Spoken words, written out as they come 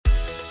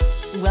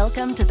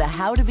Welcome to the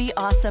How to Be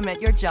Awesome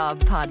at Your Job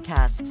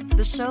podcast,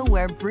 the show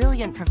where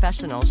brilliant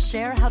professionals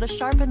share how to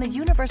sharpen the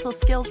universal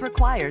skills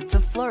required to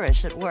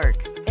flourish at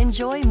work.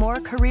 Enjoy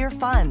more career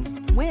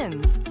fun,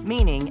 wins,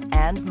 meaning,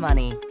 and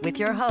money with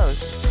your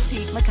host,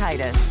 Pete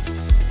Makaitis.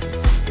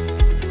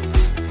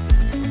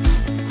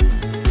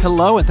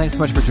 Hello, and thanks so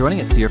much for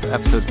joining us here for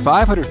episode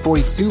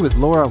 542 with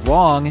Laura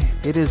Huang.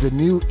 It is a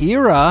new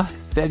era,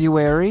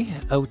 February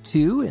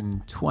 02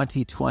 in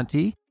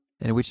 2020.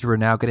 In which we're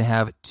now going to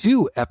have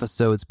 2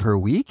 episodes per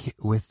week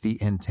with the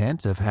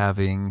intent of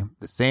having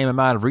the same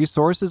amount of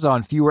resources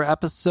on fewer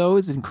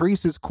episodes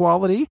increases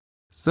quality.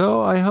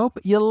 So I hope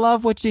you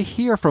love what you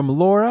hear from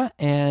Laura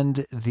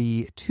and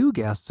the 2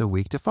 guests a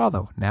week to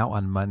follow, now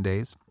on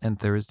Mondays and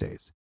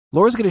Thursdays.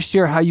 Laura's going to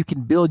share how you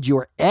can build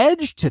your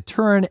edge to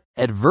turn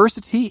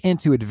adversity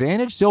into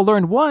advantage. So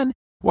learn 1,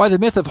 why the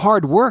myth of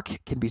hard work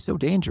can be so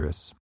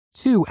dangerous.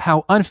 2,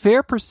 how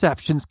unfair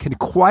perceptions can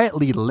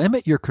quietly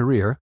limit your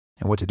career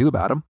and what to do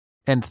about them.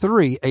 And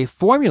 3, a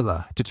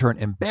formula to turn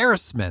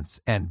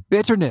embarrassments and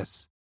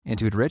bitterness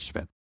into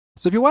enrichment.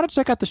 So if you want to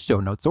check out the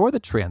show notes or the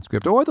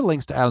transcript or the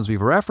links to items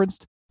we've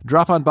referenced,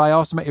 drop on by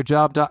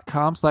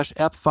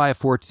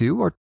awesomeatyourjob.com/ep542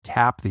 or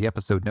tap the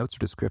episode notes or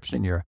description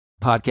in your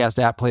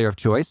podcast app player of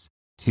choice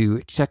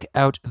to check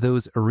out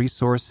those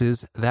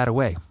resources that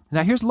way.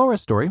 Now here's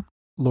Laura's story.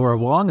 Laura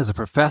Huang is a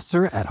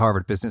professor at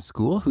Harvard Business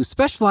School who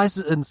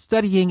specializes in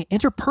studying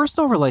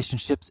interpersonal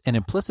relationships and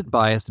implicit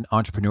bias in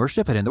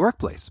entrepreneurship and in the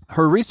workplace.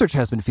 Her research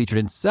has been featured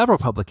in several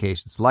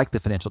publications like the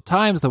Financial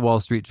Times, the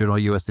Wall Street Journal,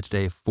 USA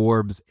Today,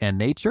 Forbes, and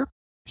Nature.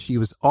 She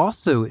was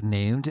also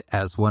named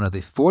as one of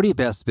the 40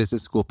 best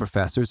business school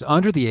professors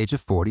under the age of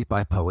 40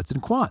 by Poets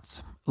and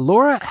Quants.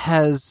 Laura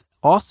has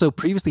also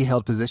previously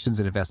held positions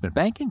in investment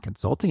banking,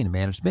 consulting, and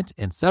management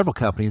in several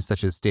companies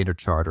such as Standard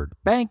Chartered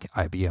Bank,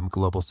 IBM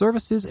Global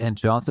Services, and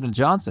Johnson &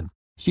 Johnson.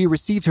 She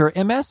received her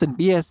MS and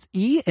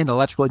BSE in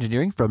electrical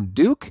engineering from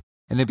Duke,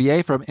 an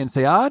MBA from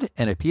INSEAD,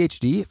 and a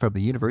PhD from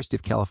the University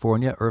of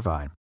California,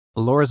 Irvine.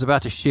 Laura's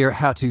about to share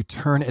how to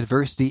turn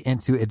adversity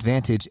into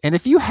advantage. And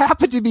if you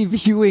happen to be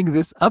viewing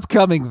this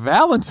upcoming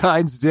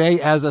Valentine's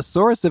Day as a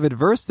source of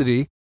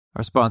adversity,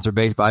 our sponsor,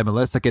 Baked by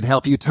Melissa, can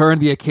help you turn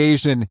the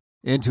occasion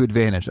into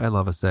advantage. I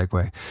love a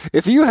segue.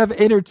 If you have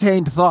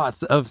entertained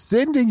thoughts of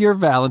sending your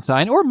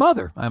Valentine, or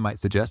mother, I might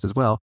suggest as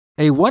well,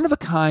 a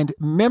one-of-a-kind,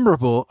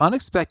 memorable,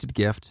 unexpected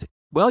gift,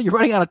 well, you're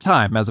running out of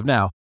time as of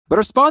now. But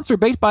our sponsor,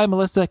 Baked by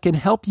Melissa, can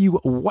help you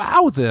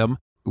wow them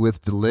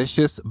with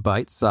delicious,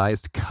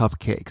 bite-sized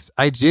cupcakes.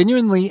 I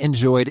genuinely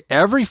enjoyed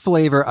every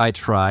flavor I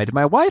tried.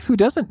 My wife, who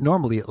doesn't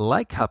normally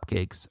like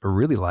cupcakes,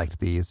 really liked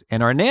these.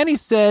 And our nanny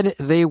said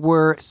they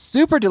were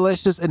super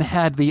delicious and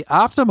had the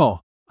optimal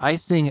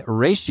icing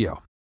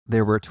ratio.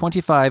 There were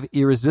 25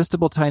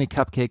 irresistible tiny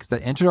cupcakes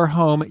that entered our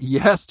home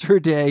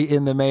yesterday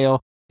in the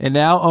mail, and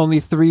now only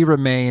 3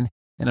 remain,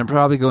 and I'm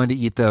probably going to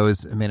eat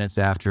those minutes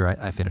after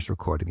I finish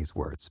recording these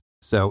words.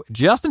 So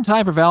just in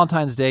time for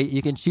Valentine's Day,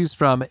 you can choose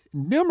from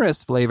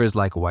numerous flavors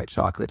like white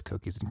chocolate,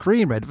 cookies and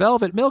cream, red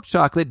velvet, milk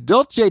chocolate,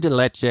 dulce de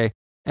leche,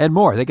 and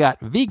more. They got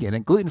vegan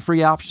and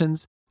gluten-free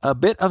options, a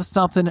bit of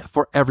something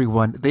for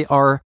everyone. They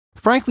are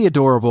frankly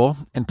adorable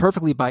and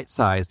perfectly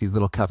bite-sized, these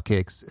little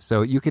cupcakes.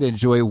 So you can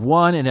enjoy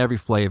one in every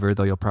flavor,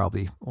 though you'll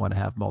probably want to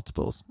have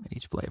multiples in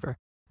each flavor.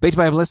 Baked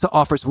by Melissa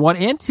offers 1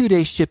 and 2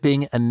 day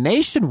shipping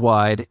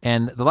nationwide,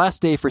 and the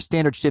last day for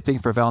standard shipping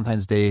for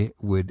Valentine's Day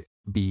would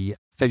be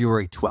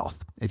February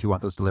 12th, if you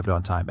want those delivered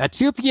on time, at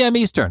 2 p.m.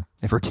 Eastern,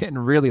 if we're getting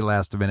really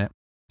last minute.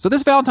 So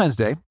this Valentine's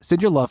Day,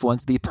 send your loved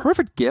ones the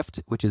perfect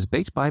gift, which is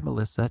Baked by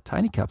Melissa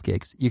Tiny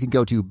Cupcakes. You can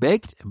go to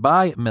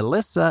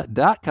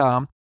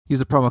bakedbymelissa.com. Use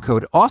the promo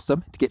code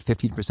AWESOME to get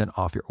 15%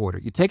 off your order.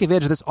 You take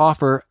advantage of this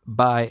offer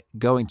by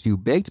going to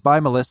Baked by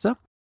Melissa,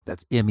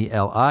 that's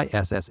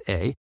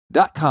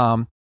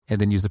MELISSA.com,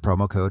 and then use the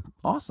promo code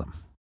AWESOME.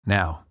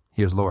 Now,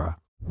 here's Laura.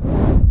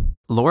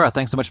 Laura,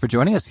 thanks so much for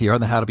joining us here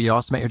on the How to Be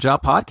Awesome at Your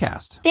Job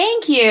podcast.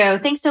 Thank you.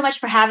 Thanks so much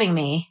for having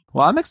me.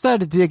 Well, I'm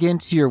excited to dig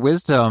into your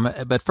wisdom,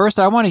 but first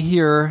I want to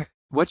hear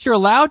what you're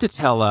allowed to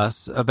tell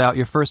us about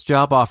your first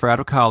job offer out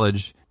of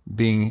college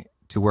being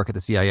to work at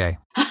the CIA.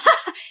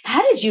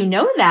 How did you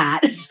know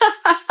that?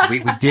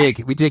 we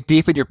dig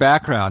deep in your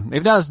background.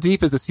 Maybe not as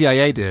deep as the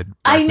CIA did.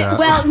 But, I know.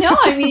 Well, no,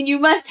 I mean, you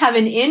must have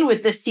an in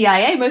with the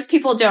CIA. Most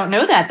people don't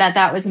know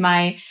that was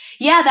my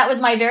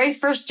very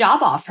first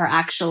job offer,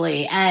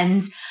 actually.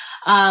 And,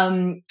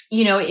 I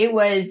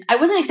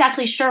wasn't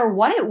exactly sure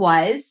what it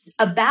was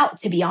about,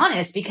 to be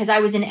honest, because I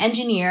was an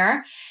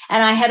engineer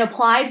and I had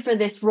applied for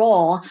this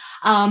role.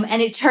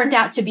 And it turned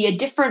out to be a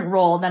different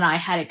role than I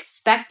had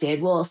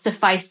expected. Well,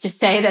 suffice to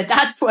say that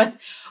that's what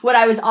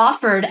I was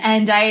offered.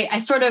 And I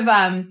sort of,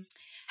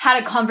 had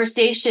a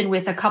conversation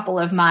with a couple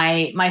of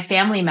my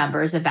family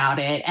members about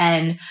it.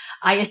 And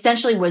I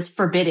essentially was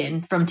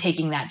forbidden from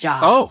taking that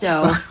job. Oh.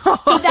 So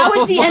that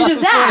was the end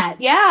of that.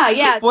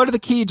 Yeah. What are the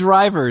key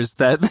drivers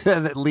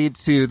that lead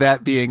to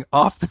that being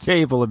off the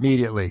table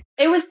immediately?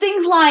 It was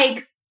things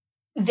like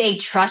they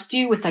trust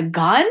you with a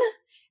gun.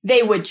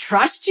 they would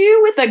trust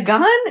you with a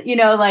gun,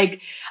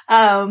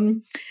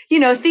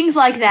 things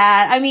like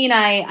that. I mean,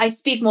 I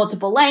speak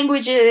multiple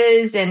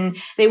languages and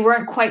they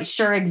weren't quite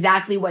sure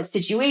exactly what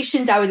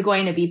situations I was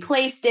going to be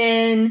placed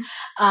in,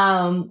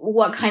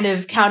 what kind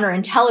of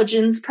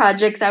counterintelligence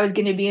projects I was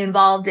going to be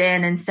involved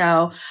in. And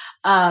so,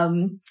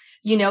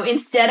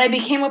 instead I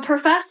became a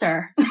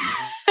professor.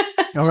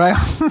 All right.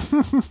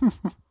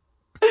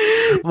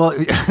 Well,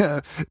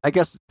 I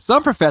guess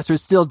some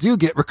professors still do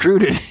get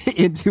recruited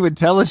into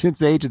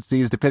intelligence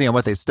agencies, depending on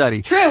what they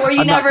study. True, or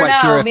you never know.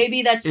 Sure,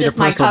 maybe that's just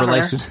my cover.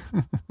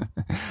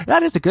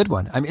 That is a good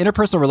one. I mean,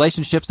 interpersonal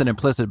relationships and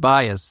implicit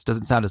bias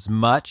doesn't sound as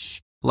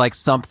much like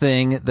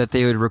something that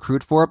they would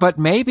recruit for, but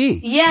maybe.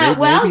 Yeah,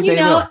 maybe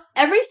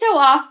every so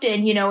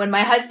often, when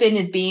my husband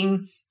is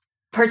being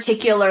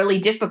particularly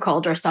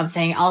difficult or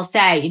something, I'll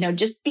say,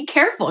 just be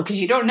careful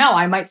because you don't know.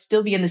 I might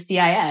still be in the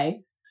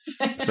CIA.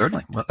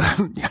 Certainly.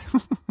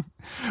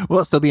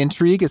 Well, so the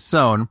intrigue is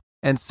sown.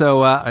 And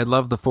so I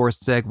love the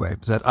forced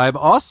segue. That I'm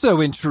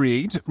also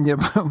intrigued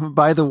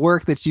by the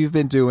work that you've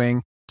been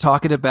doing,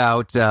 talking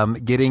about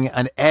getting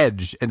an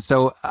edge. And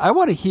so I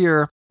want to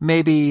hear,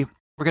 maybe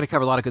we're going to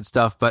cover a lot of good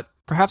stuff, but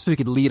perhaps we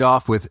could lead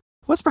off with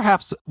what's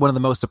perhaps one of the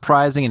most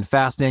surprising and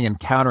fascinating and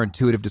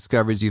counterintuitive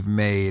discoveries you've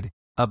made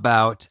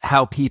about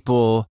how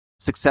people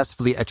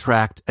successfully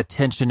attract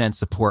attention and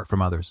support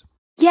from others.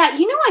 Yeah,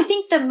 I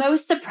think the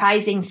most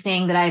surprising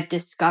thing that I've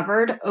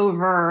discovered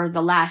over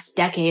the last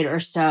decade or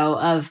so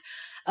of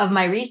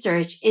my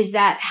research is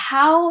that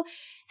how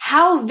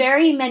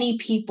very many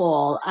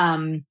people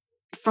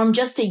from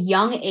just a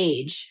young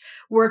age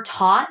were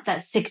taught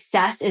that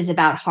success is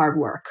about hard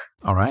work.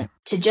 All right.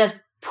 To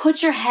just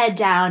put your head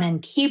down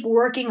and keep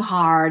working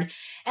hard,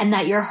 and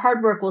that your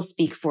hard work will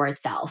speak for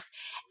itself.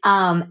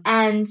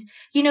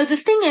 The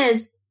thing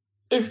is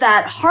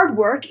that hard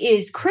work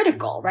is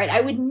critical, right?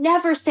 I would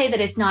never say that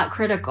it's not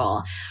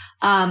critical.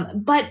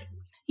 But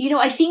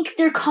I think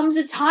there comes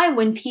a time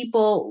when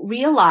people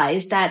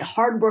realize that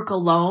hard work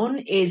alone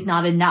is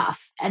not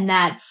enough, and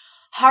that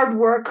hard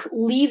work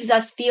leaves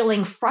us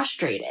feeling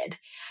frustrated.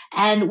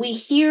 And we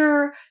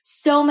hear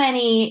so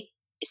many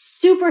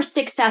super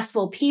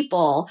successful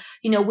people,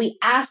 we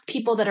ask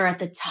people that are at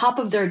the top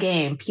of their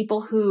game, people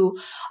who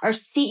are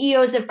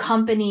CEOs of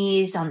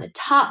companies on the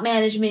top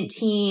management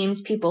teams,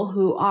 people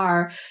who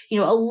are,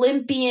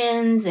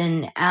 Olympians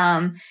and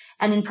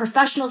in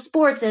professional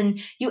sports. And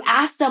you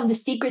ask them the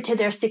secret to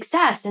their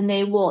success, and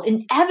they will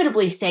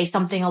inevitably say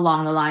something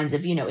along the lines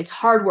of, it's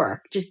hard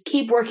work. Just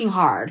keep working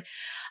hard.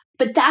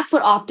 But that's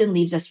what often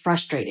leaves us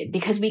frustrated,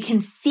 because we can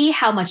see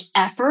how much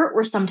effort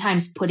we're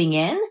sometimes putting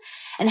in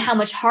and how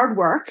much hard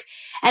work,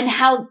 and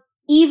how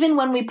even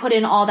when we put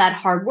in all that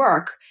hard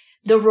work,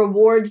 the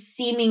rewards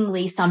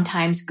seemingly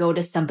sometimes go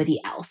to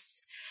somebody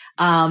else.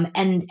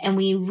 And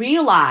we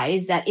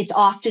realize that it's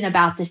often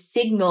about the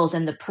signals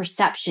and the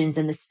perceptions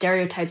and the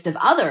stereotypes of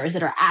others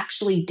that are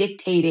actually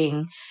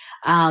dictating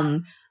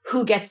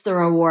who gets the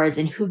rewards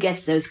and who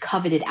gets those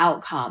coveted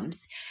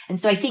outcomes. And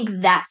so I think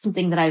that's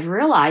something that I've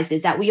realized,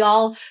 is that we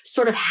all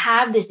sort of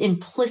have this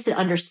implicit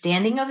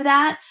understanding of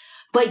that,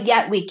 but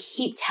yet we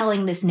keep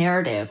telling this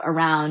narrative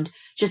around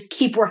just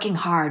keep working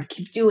hard,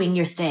 keep doing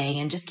your thing,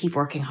 and just keep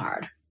working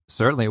hard.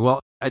 Certainly. Well,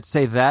 I'd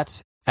say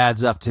that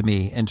adds up to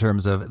me in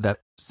terms of that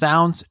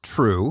sounds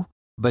true,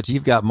 but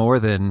you've got more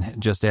than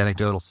just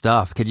anecdotal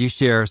stuff. Could you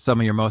share some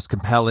of your most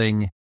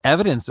compelling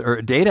evidence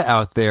or data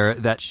out there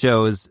that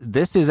shows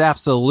this is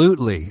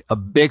absolutely a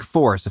big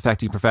force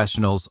affecting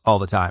professionals all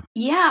the time?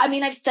 Yeah. I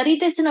mean, I've studied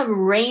this in a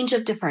range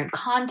of different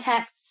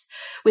contexts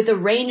with a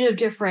range of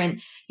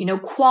different,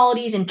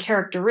 qualities and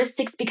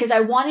characteristics, because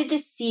I wanted to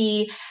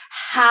see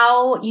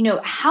how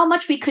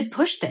much we could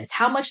push this,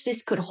 how much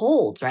this could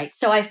hold, right?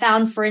 So I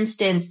found, for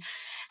instance,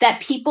 that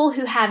people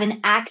who have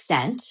an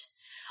accent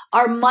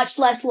are much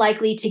less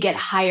likely to get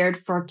hired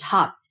for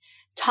top,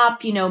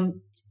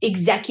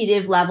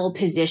 executive level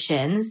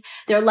positions.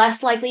 They're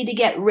less likely to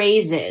get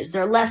raises.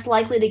 They're less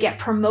likely to get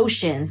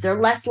promotions. They're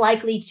less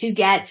likely to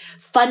get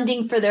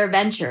funding for their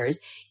ventures,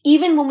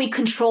 even when we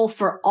control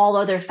for all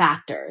other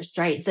factors,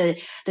 right?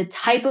 The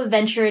type of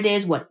venture it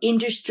is, what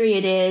industry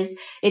it is.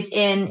 It's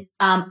in,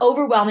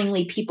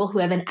 overwhelmingly people who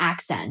have an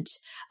accent,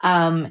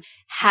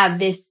 have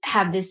this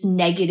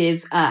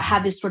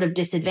sort of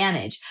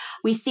disadvantage.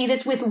 We see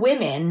this with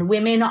women.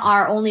 Women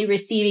are only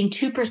receiving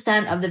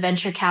 2% of the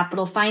venture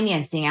capital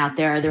financing out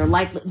there.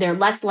 They're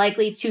less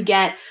likely to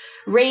get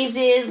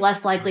raises,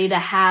 less likely to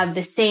have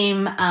the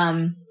same,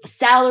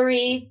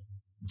 salary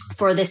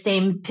for the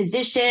same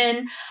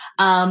position,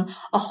 a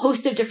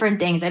host of different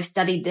things. I've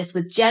studied this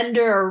with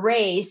gender,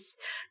 race,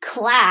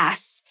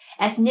 class,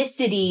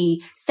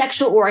 ethnicity,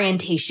 sexual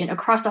orientation,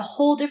 across a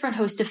whole different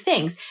host of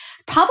things.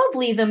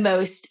 Probably the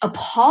most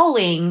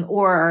appalling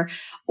or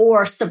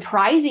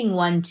surprising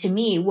one to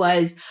me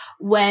was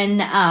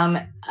when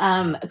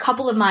a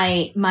couple of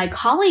my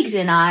colleagues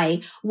and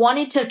I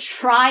wanted to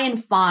try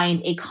and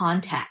find a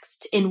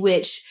context in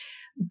which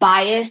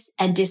bias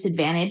and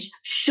disadvantage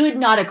should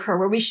not occur,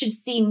 where we should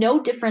see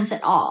no difference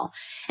at all.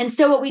 And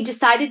so what we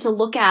decided to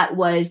look at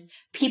was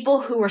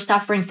people who were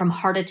suffering from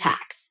heart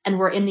attacks and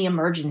were in the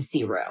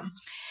emergency room.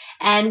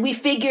 And we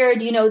figured,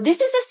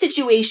 this is a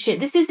situation,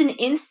 this is an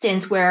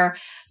instance where,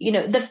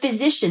 the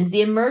physicians,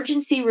 the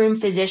emergency room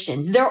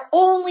physicians, their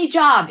only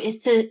job is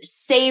to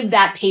save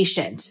that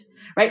patient,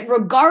 right?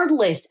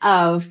 Regardless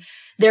of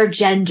their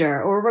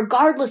gender or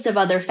regardless of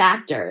other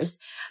factors.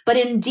 But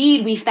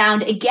indeed, we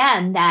found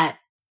again that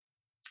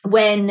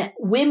when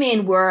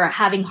women were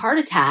having heart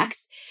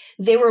attacks,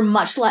 they were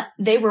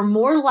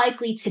more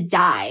likely to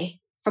die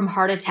from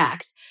heart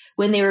attacks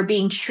when they were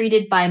being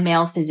treated by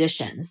male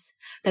physicians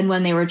than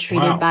when they were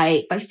treated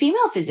by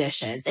female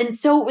physicians. And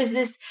so it was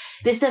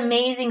this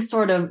amazing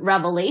sort of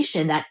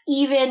revelation that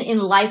even in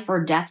life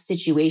or death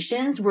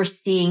situations, we're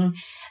seeing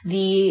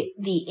the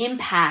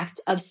impact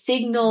of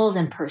signals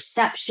and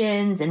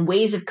perceptions and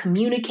ways of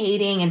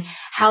communicating and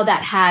how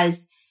that it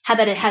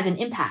has an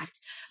impact.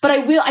 But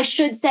I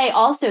should say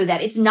also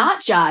that it's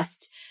not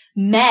just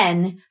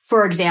men,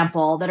 for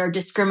example, that are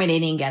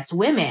discriminating against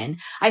women.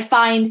 I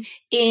find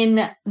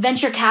in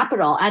venture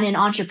capital and in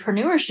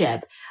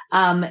entrepreneurship,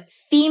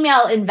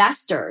 female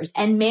investors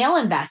and male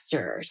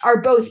investors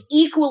are both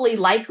equally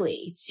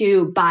likely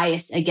to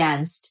bias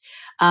against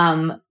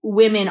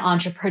women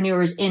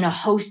entrepreneurs in a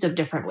host of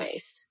different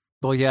ways.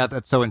 Well, yeah,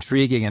 that's so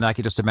intriguing. And I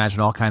can just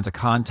imagine all kinds of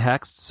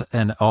contexts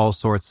and all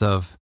sorts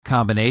of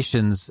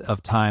combinations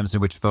of times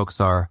in which folks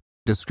are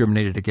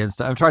discriminated against.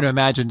 I'm trying to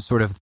imagine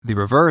sort of the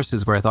reverse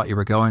is where I thought you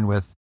were going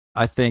with.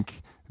 I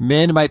think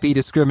men might be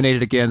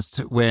discriminated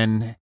against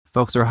when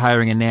folks are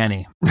hiring a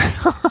nanny.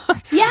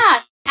 Yeah,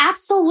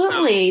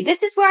 absolutely.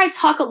 This is where I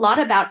talk a lot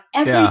about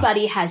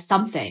everybody has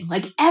something.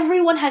 Like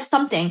everyone has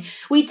something.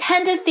 We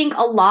tend to think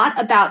a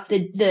lot about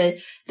the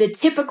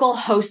typical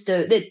host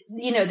of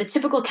the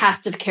typical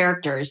cast of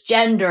characters,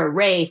 gender,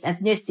 race,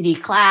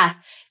 ethnicity, class,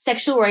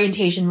 sexual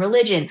orientation,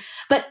 religion,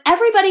 but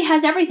everybody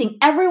has everything.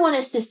 Everyone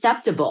is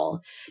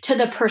susceptible to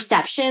the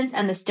perceptions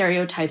and the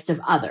stereotypes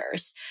of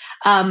others.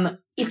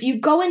 If you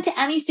go into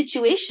any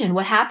situation,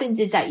 what happens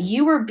is that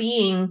you are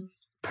being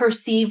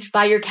perceived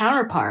by your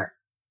counterpart,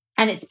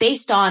 and it's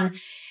based on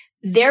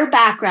their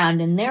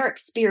background and their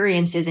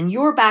experiences and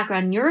your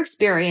background and your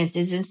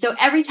experiences. And so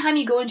every time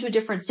you go into a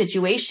different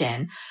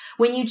situation,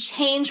 when you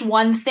change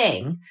one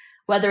thing,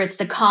 whether it's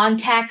the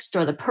context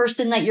or the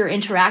person that you're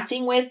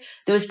interacting with,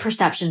 those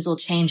perceptions will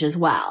change as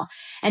well.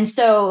 And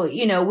so,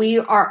 we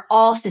are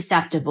all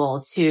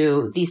susceptible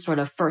to these sort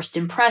of first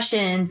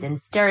impressions and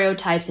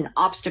stereotypes and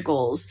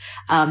obstacles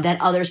that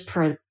others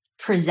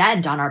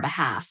present on our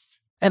behalf.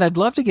 And I'd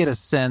love to get a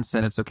sense,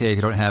 and it's okay if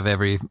you don't have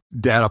every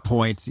data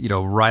point,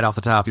 right off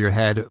the top of your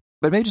head,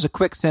 but maybe just a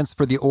quick sense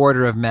for the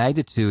order of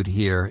magnitude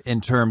here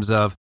in terms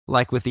of,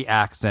 like with the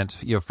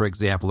accent, for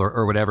example,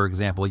 or whatever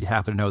example you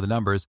happen to know the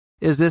numbers.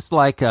 Is this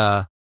like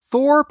a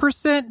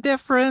 4%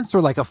 difference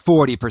or like a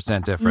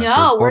 40% difference?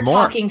 No, or we're more?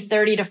 talking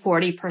 30 to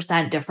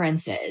 40%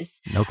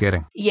 differences. No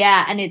kidding.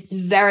 Yeah. And it's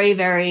very,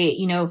 very,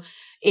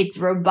 it's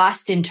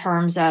robust in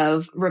terms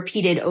of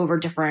repeated over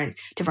different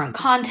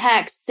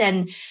contexts.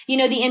 And,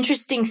 the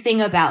interesting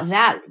thing about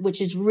that,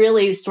 which is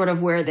really sort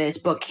of where this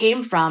book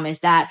came from, is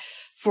that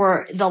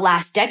for the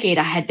last decade,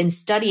 I had been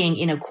studying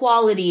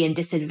inequality and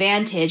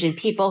disadvantage and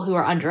people who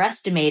are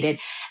underestimated.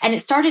 And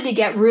it started to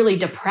get really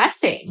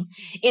depressing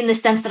in the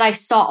sense that I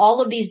saw all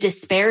of these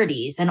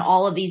disparities and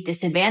all of these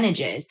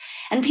disadvantages.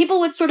 And people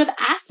would sort of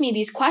ask me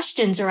these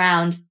questions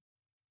around,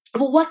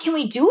 well, what can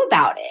we do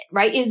about it,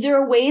 right? Is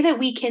there a way that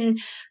we can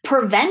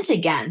prevent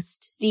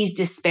against these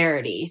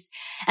disparities?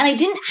 And I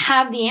didn't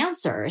have the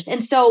answers.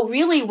 And so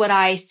really what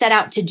I set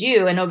out to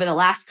do, and over the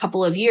last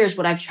couple of years,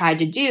 what I've tried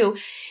to do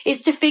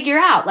is to figure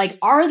out,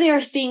 are there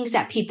things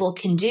that people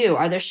can do?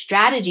 Are there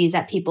strategies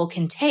that people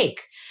can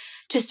take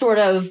to sort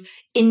of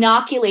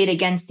inoculate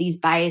against these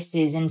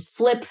biases and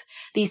flip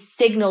these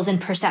signals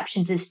and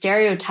perceptions and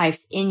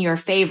stereotypes in your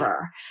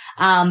favor?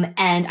 And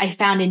I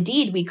found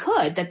indeed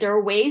that there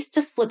are ways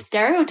to flip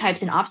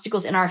stereotypes and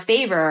obstacles in our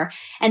favor,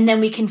 and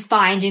then we can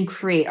find and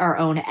create our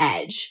own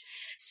edge.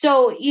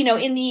 So,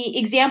 in the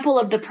example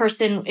of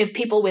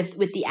people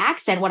with the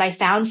accent, what I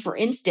found, for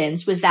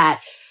instance, was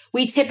that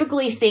we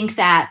typically think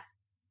that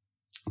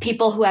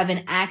people who have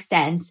an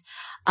accent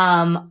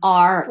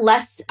are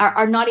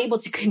not able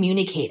to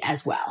communicate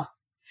as well.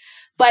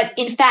 But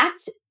in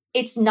fact,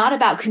 it's not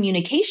about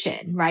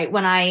communication, right?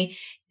 When I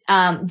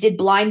did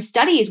blind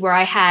studies where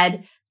I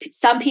had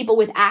some people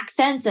with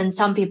accents and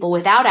some people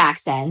without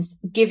accents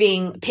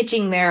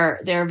pitching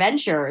their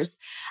ventures,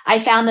 I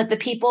found that the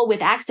people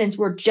with accents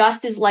were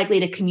just as likely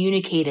to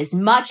communicate as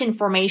much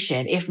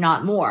information, if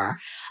not more.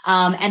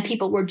 And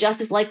people were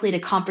just as likely to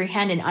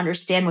comprehend and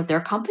understand what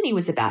their company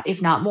was about,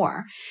 if not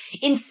more.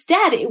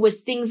 Instead, it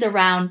was things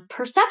around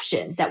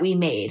perceptions that we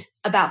made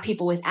about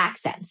people with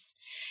accents.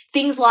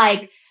 Things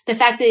like the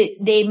fact that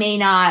they may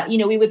not,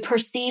 we would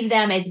perceive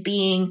them as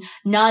being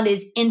not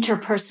as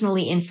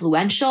interpersonally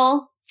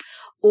influential,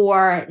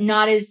 or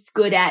not as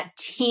good at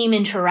team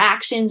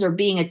interactions or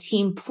being a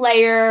team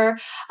player,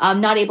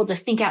 not able to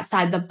think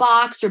outside the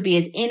box or be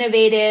as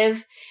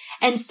innovative.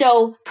 And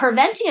so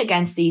preventing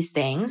against these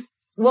things,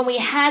 when we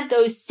had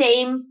those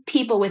same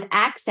people with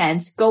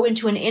accents go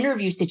into an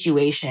interview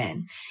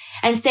situation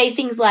and say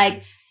things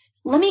like,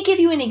 let me give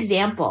you an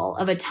example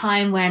of a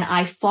time when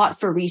I fought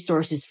for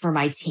resources for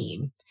my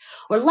team.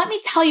 Or let me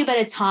tell you about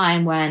a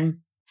time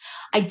when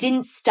I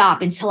didn't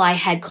stop until I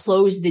had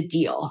closed the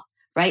deal,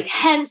 right?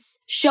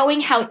 Hence,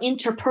 showing how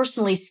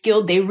interpersonally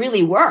skilled they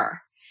really were.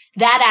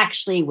 That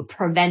actually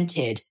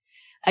prevented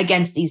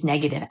against these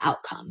negative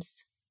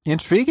outcomes.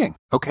 Intriguing.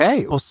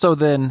 Okay. Well, so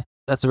then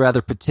that's a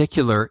rather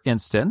particular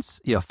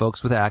instance,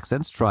 folks with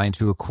accents trying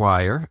to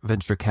acquire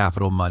venture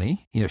capital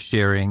money,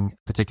 sharing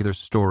particular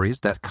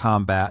stories that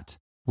combat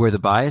where the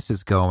bias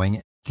is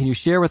going. Can you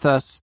share with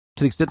us,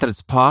 to the extent that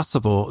it's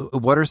possible,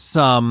 what are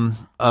some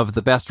of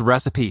the best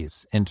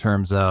recipes in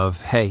terms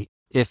of, hey,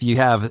 if you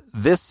have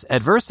this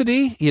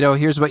adversity,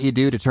 here's what you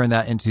do to turn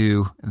that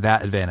into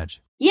that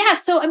advantage? Yeah.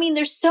 So,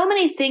 there's so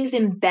many things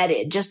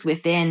embedded just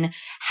within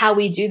how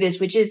we do this,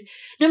 which is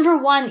number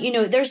one,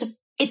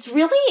 it's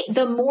really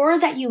the more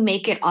that you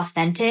make it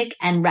authentic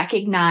and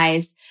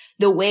recognize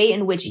the way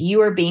in which you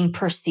are being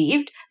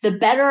perceived, the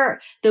better,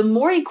 the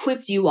more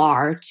equipped you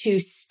are to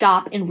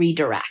stop and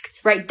redirect,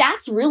 right?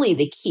 That's really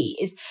the key,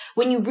 is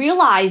when you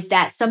realize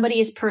that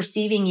somebody is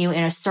perceiving you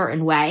in a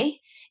certain way,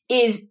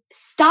 is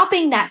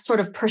stopping that sort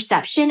of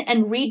perception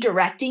and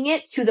redirecting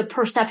it to the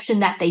perception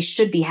that they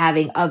should be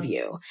having of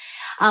you.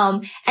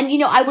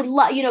 I would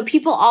love,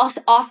 people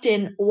also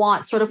often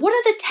want sort of, what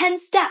are the 10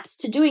 steps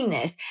to doing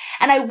this?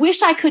 And I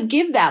wish I could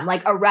give them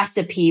like a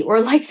recipe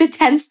or like the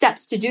 10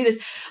 steps to do this,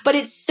 but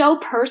it's so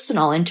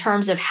personal in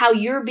terms of how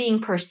you're being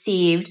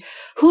perceived,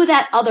 who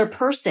that other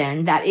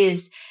person that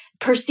is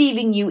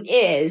perceiving you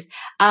is,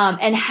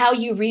 and how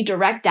you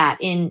redirect that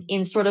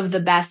in sort of the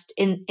best,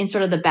 in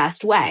sort of the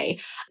best way.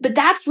 But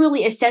that's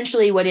really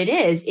essentially what it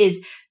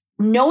is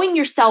knowing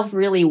yourself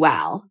really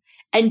well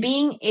and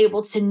being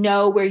able to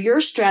know where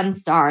your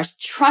strengths are,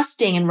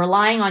 trusting and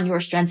relying on your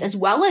strengths as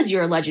well as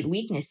your alleged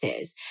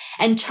weaknesses,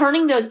 and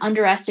turning those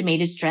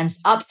underestimated strengths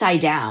upside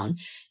down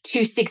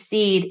to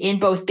succeed in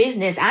both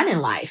business and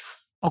in life.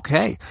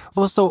 Okay.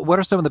 Well, so what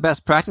are some of the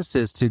best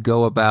practices to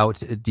go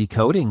about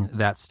decoding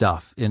that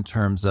stuff in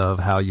terms of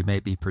how you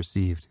may be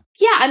perceived?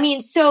 Yeah,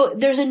 so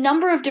there's a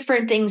number of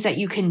different things that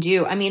you can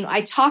do.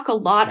 I talk a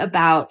lot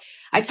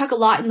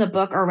in the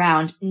book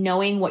around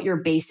knowing what your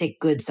basic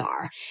goods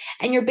are.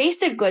 And your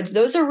basic goods,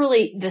 those are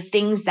really the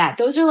things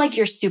those are like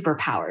your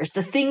superpowers,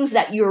 the things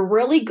that you're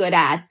really good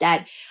at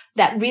that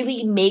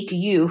really make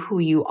you who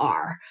you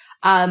are.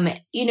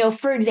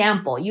 For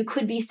example, you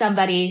could be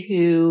somebody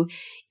who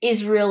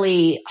is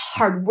really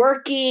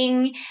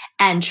hardworking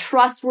and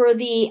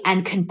trustworthy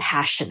and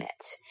compassionate.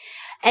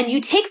 And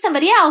you take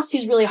somebody else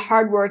who's really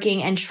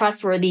hardworking and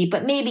trustworthy,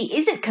 but maybe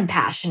isn't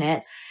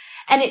compassionate,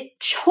 and it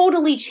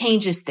totally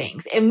changes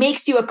things. It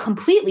makes you a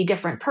completely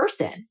different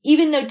person,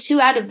 even though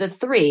 2 out of the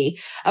 3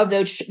 of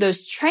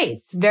those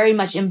traits very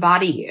much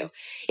embody you.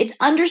 It's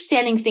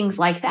understanding things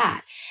like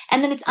that.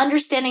 And then it's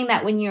understanding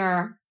that when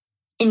you're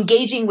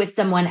engaging with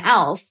someone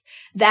else,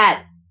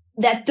 that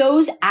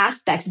those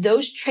aspects,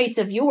 those traits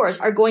of yours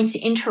are going to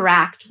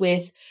interact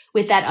with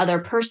that other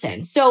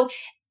person. So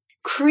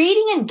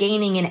creating and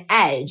gaining an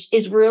edge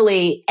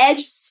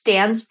edge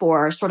stands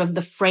for sort of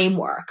the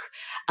framework,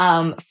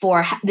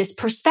 for this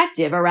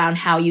perspective around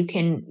how you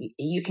can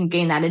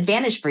gain that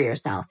advantage for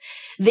yourself.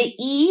 The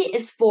E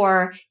is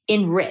for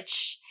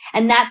enrich.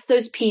 And that's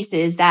those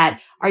pieces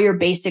that are your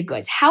basic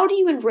goods. How do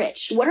you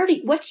enrich? What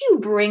do you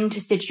bring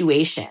to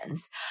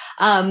situations?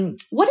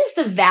 What is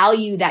the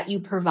value that you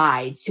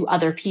provide to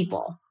other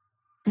people?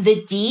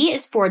 The D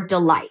is for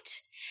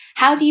delight.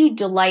 How do you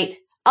delight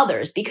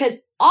others? Because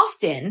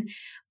often,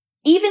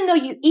 even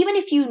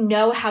if you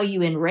know how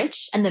you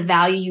enrich and the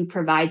value you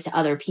provide to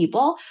other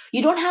people,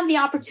 you don't have the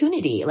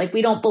opportunity. Like,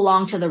 we don't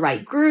belong to the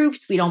right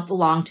groups. We don't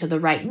belong to the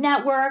right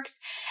networks.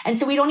 And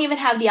so we don't even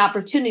have the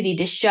opportunity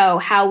to show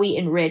how we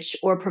enrich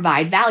or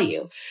provide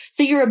value.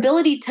 So your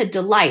ability to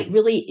delight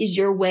really is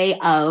your way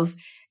of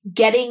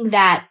getting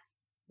that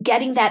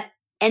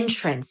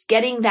entrance,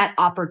 getting that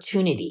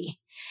opportunity.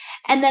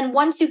 And then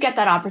once you get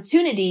that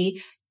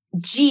opportunity,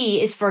 G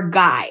is for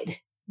guide.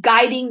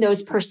 Guiding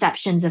those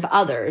perceptions of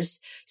others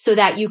so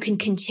that you can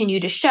continue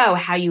to show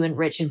how you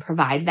enrich and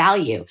provide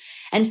value.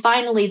 And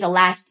finally, the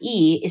last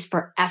E is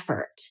for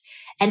effort.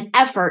 And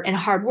effort and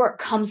hard work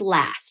comes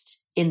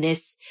last in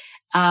this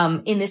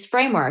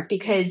framework,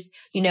 because,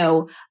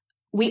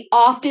 we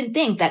often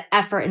think that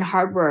effort and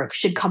hard work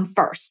should come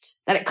first,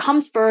 that it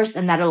comes first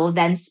and that it'll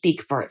then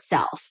speak for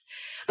itself.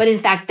 But in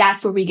fact,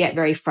 that's where we get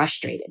very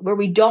frustrated, where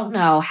we don't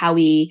know how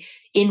we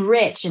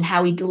enrich and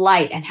how we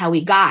delight and how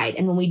we guide.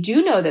 And when we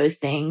do know those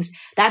things,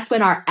 that's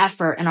when our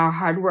effort and our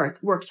hard work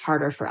works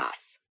harder for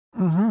us.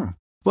 Mm-hmm.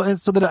 Well, and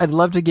so that I'd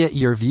love to get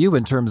your view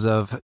in terms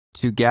of,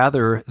 to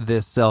gather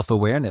this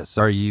self-awareness.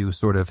 Are you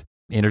sort of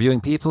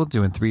interviewing people,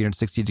 doing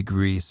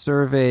 360-degree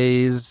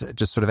surveys,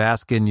 just sort of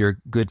asking your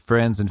good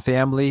friends and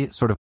family,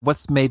 sort of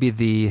what's maybe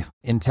the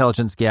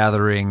intelligence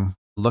gathering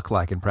look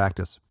like in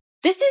practice?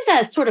 This is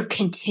a sort of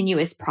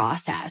continuous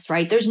process,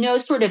 right? There's no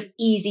sort of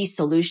easy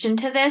solution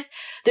to this.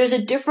 There's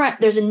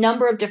a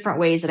number of different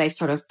ways that I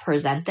sort of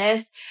present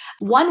this.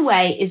 One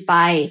way is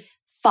by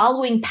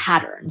following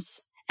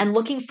patterns and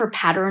looking for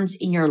patterns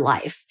in your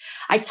life.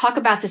 I talk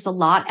about this a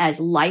lot as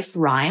life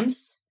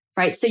rhymes,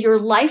 right? So your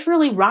life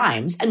really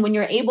rhymes. And when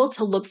you're able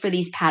to look for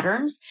these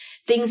patterns,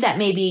 things that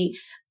maybe,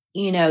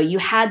 you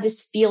had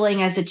this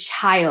feeling as a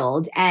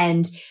child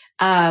and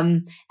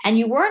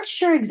you weren't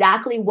sure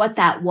exactly what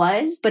that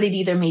was, but it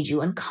either made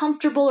you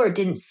uncomfortable or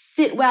didn't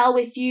sit well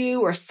with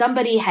you, or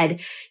somebody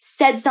had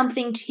said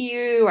something to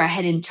you or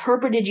had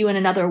interpreted you in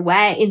another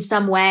way, in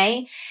some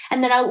way.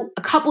 And then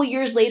a couple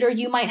years later,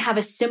 you might have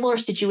a similar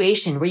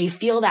situation where you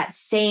feel that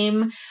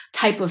same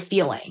type of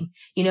feeling,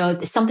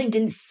 something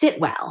didn't sit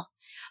well.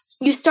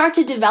 You start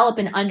to develop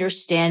an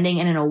understanding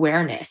and an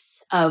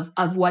awareness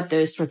of what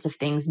those sorts of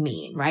things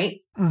mean,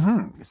 right?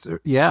 Mm-hmm. So,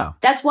 yeah.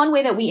 That's one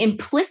way that we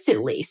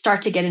implicitly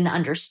start to get an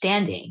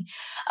understanding.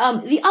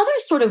 The other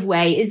sort of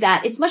way is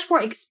that it's much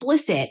more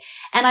explicit.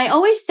 And I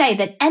always say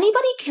that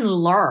anybody can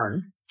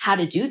learn how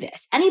to do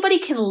this. Anybody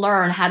can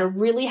learn how to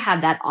really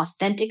have that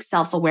authentic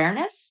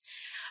self-awareness,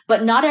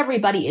 but not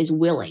everybody is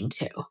willing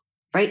to.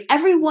 Right?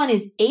 Everyone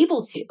is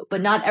able to,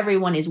 but not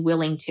everyone is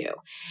willing to.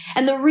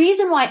 And the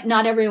reason why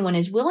not everyone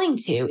is willing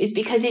to is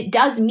because it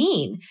does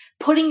mean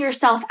putting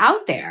yourself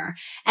out there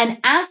and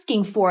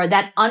asking for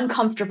that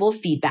uncomfortable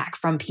feedback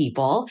from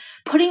people,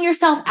 putting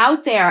yourself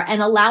out there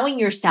and allowing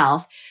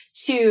yourself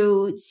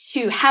to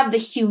have the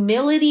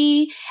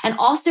humility and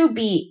also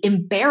be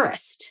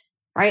embarrassed.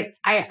 Right?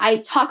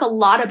 I talk a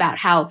lot about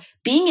how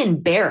being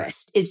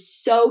embarrassed is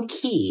so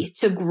key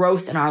to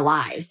growth in our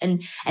lives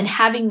and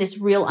having this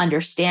real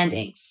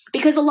understanding.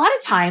 Because a lot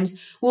of times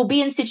we'll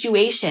be in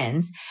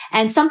situations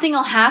and something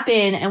will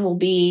happen and we'll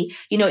be,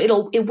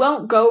 it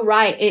won't go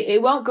right.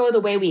 It won't go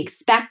the way we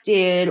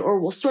expected, or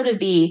we'll sort of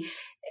be,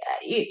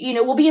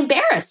 we'll be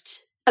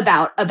embarrassed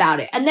about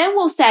it. And then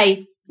we'll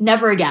say,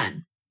 never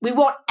again. We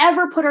won't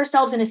ever put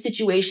ourselves in a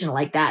situation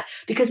like that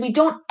because we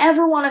don't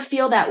ever want to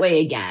feel that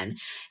way again.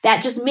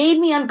 That just made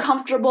me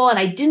uncomfortable and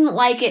I didn't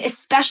like it,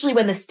 especially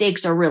when the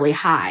stakes are really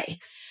high.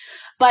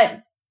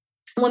 But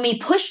when we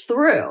push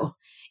through,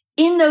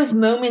 in those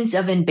moments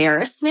of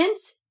embarrassment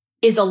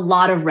is a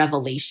lot of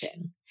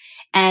revelation.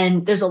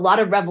 And there's a lot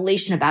of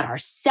revelation about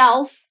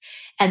ourselves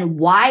and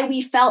why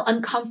we felt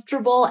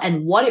uncomfortable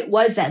and what it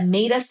was that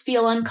made us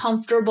feel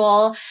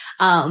uncomfortable,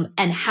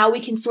 and how we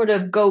can sort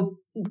of go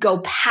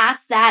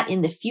past that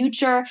in the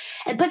future.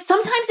 But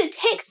sometimes it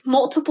takes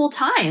multiple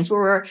times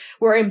where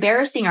we're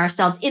embarrassing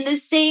ourselves in the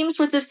same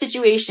sorts of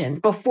situations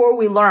before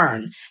we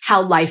learn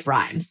how life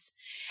rhymes.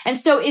 And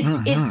so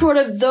it's sort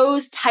of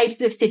those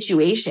types of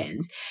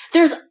situations.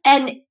 There's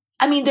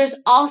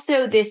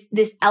also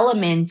this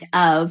element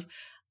of,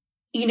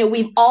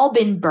 we've all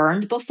been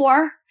burned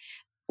before.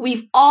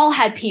 We've all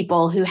had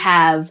people who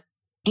have,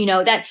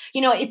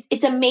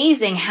 it's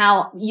amazing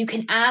how you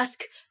can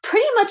ask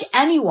pretty much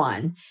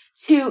anyone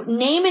to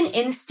name an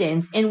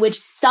instance in which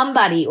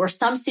somebody or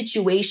some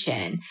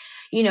situation,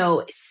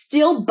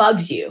 still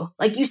bugs you.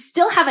 Like you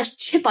still have a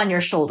chip on your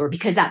shoulder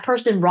because that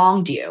person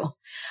wronged you,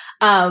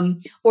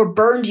 or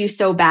burned you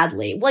so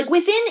badly. Like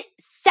within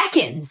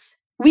seconds,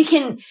 we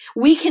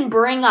can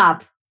bring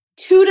up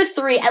 2 to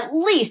 3 at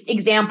least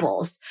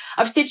examples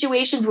of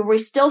situations where we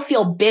still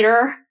feel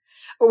bitter,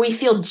 or we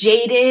feel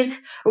jaded,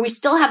 or we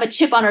still have a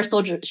chip on our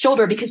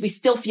shoulder because we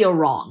still feel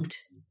wronged,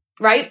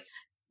 right?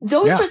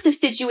 Those sorts of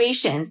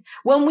situations,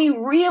 when we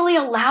really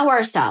allow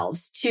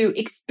ourselves to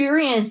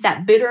experience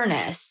that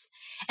bitterness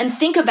and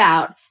think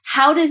about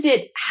how is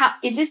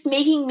this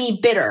making me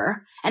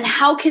bitter and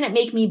how can it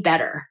make me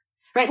better,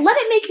 right? Let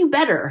it make you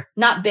better,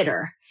 not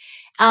bitter.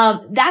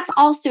 That's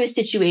also a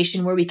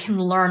situation where we can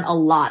learn a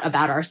lot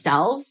about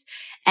ourselves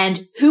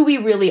and who we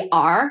really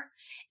are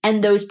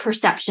and those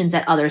perceptions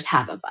that others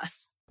have of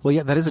us. Well,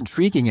 yeah, that is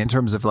intriguing in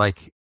terms of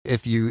like,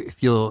 if you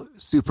feel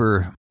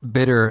super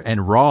bitter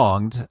and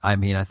wronged, I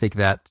think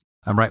that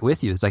I'm right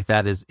with you. It's like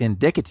that is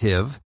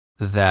indicative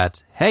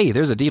that, hey,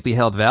 there's a deeply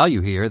held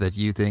value here that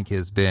you think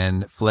has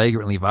been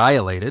flagrantly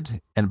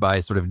violated. And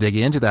by sort of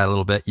digging into that a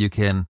little bit, you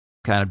can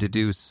kind of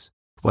deduce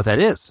what that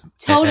is.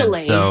 Totally.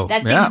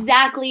 That's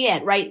exactly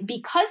it, right?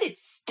 Because it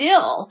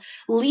still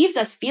leaves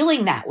us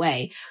feeling that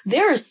way.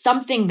 There is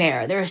something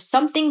there. There is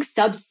something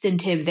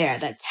substantive there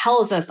that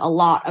tells us a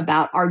lot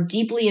about our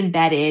deeply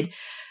embedded,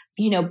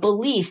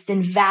 beliefs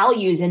and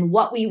values and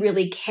what we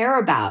really care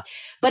about.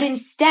 But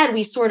instead,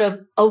 we sort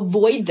of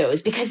avoid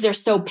those because they're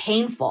so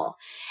painful.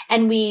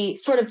 And we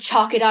sort of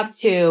chalk it up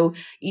to,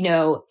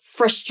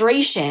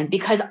 frustration,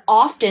 because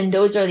often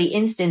those are the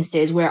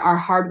instances where our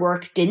hard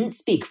work didn't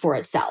speak for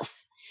itself.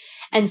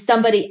 And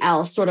somebody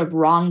else sort of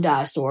wronged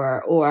us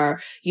or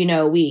our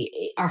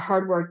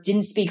hard work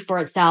didn't speak for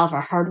itself.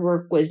 Our hard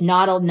work was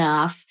not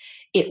enough.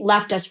 It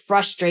left us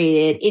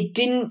frustrated. It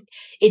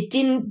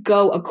didn't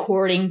go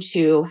according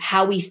to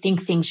how we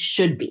think things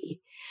should be.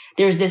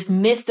 There's this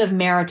myth of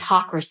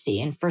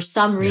meritocracy. And for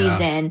some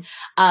reason,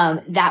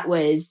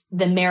 the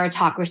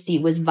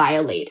meritocracy was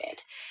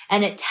violated.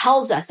 And it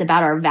tells us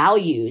about our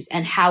values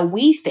and how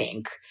we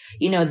think,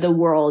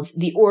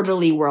 the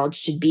orderly world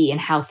should be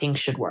and how things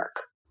should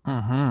work.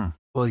 Mm-hmm.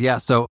 Well, yeah.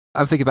 So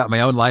I'm thinking about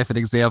my own life and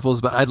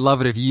examples, but I'd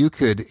love it if you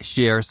could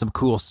share some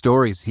cool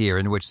stories here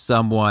in which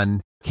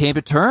someone came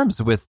to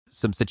terms with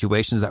some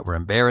situations that were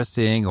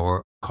embarrassing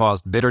or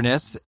caused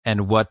bitterness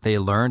and what they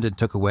learned and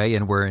took away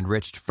and were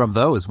enriched from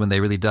those when they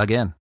really dug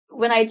in.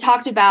 When I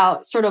talked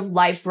about sort of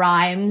life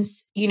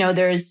rhymes,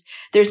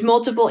 there's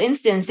multiple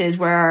instances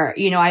where,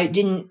 I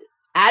didn't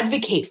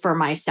advocate for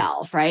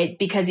myself, right?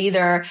 Because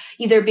either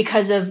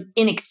because of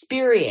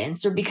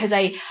inexperience or because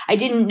I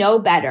didn't know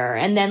better.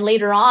 And then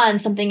later on,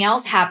 something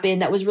else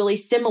happened that was really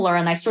similar.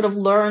 And I sort of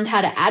learned how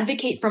to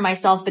advocate for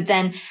myself, but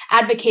then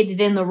advocated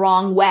in the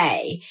wrong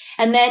way.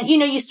 And then,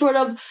 you sort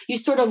of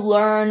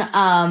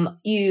learn,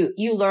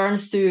 you learn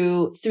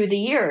through the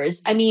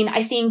years. I mean,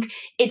 I think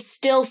it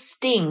still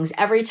stings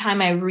every time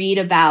I read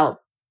about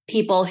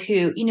people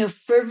who,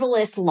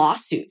 frivolous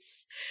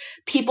lawsuits,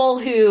 people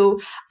who,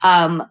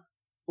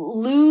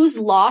 lose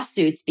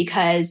lawsuits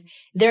because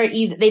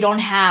they don't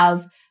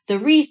have the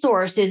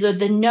resources or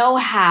the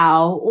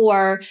know-how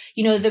or,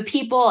 the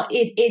people,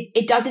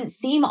 it doesn't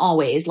seem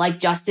always like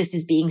justice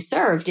is being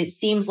served. It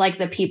seems like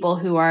the people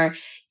who are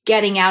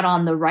getting out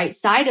on the right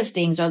side of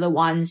things are the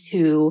ones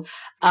who,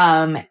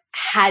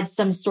 had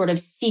some sort of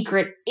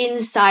secret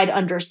inside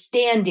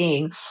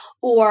understanding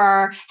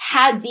or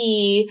had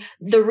the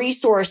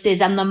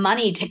resources and the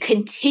money to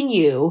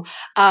continue,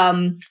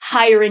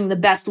 hiring the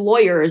best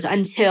lawyers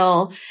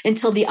until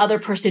the other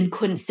person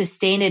couldn't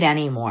sustain it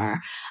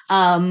anymore.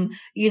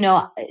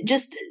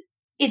 Just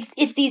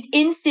it's these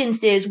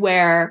instances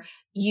where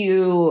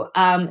you,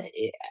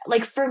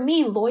 for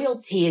me,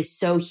 loyalty is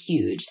so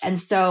huge. And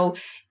so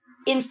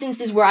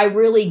instances where I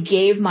really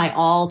gave my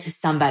all to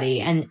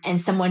somebody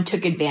and someone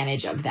took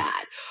advantage of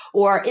that,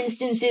 or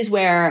instances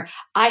where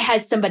I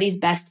had somebody's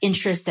best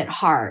interests at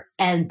heart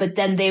but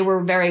then they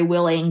were very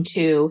willing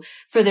to,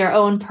 for their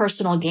own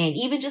personal gain,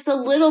 even just a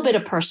little bit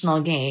of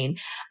personal gain,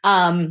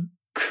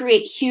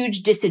 create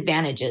huge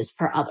disadvantages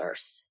for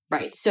others.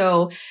 Right.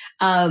 So,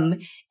 and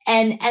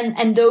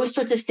those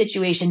sorts of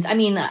situations, I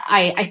mean,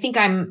 I think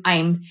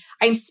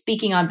I'm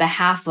speaking on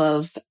behalf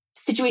of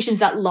situations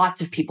that lots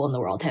of people in the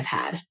world have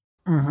had.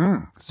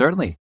 Mm-hmm.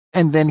 Certainly.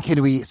 And then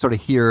can we sort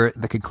of hear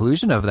the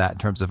conclusion of that in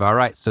terms of, all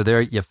right, so there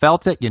you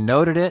felt it, you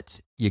noted it,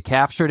 you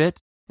captured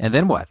it, and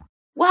then what?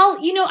 Well,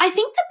 I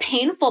think the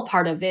painful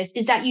part of this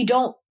is that you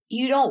don't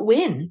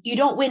win. You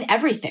don't win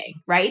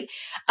everything, right?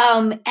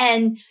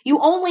 And you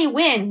only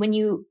win when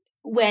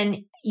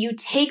you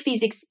take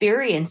these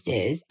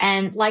experiences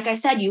and, like I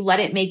said, you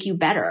let it make you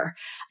better,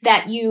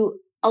 that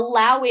you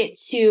allow it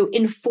to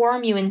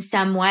inform you in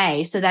some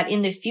way so that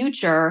in the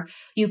future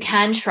you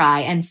can try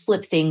and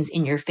flip things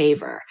in your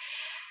favor.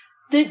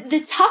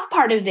 The tough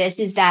part of this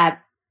is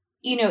that,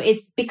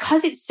 it's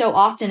because it's so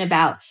often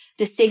about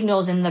the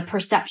signals and the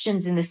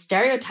perceptions and the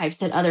stereotypes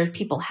that other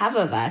people have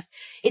of us.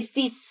 It's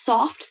these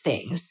soft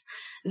things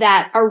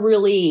that are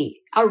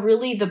really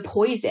the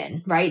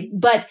poison, right?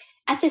 But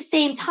at the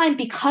same time,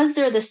 because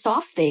they're the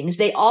soft things,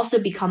 they also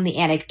become the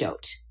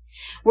anecdote.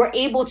 We're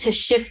able to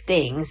shift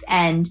things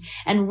and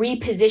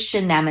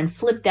reposition them and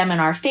flip them in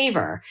our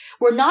favor.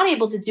 We're not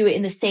able to do it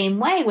in the same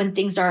way when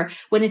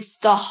it's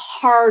the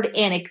hard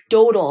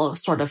anecdotal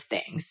sort of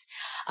things.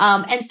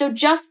 And so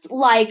just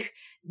like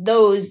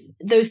those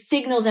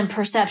signals and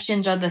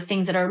perceptions are the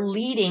things that are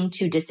leading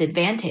to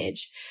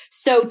disadvantage,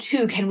 so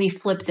too can we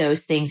flip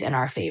those things in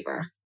our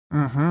favor.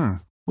 Mm-hmm.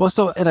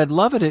 Well, and I'd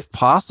love it if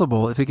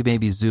possible, if we could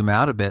maybe zoom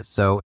out a bit.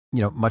 So,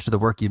 much of the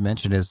work you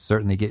mentioned is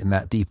certainly getting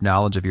that deep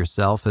knowledge of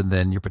yourself and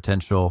then your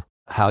potential,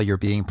 how you're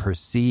being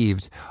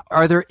perceived.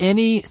 Are there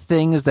any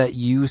things that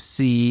you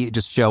see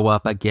just show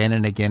up again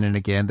and again and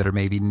again that are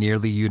maybe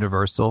nearly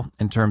universal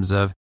in terms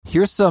of,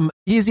 here's some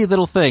easy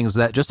little things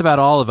that just about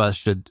all of us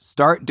should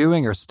start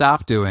doing or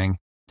stop doing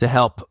to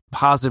help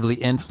positively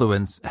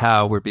influence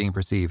how we're being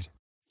perceived?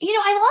 A lot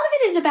of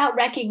it is about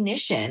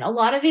recognition. A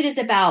lot of it is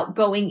about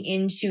going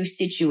into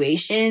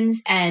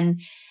situations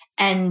and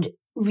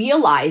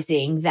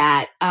realizing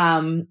that,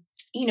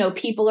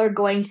 people are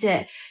going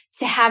to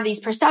have these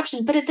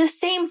perceptions. But at the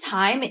same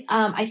time,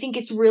 I think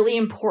it's really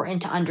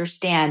important to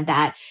understand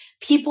that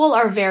people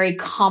are very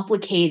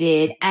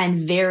complicated and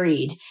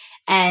varied,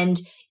 and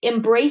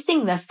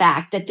embracing the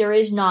fact that there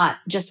is not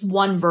just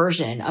one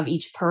version of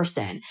each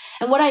person.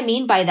 And what I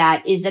mean by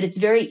that is that it's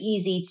very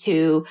easy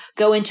to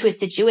go into a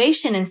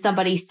situation and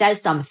somebody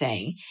says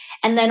something,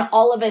 and then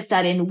all of a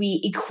sudden we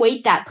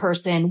equate that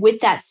person with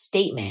that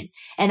statement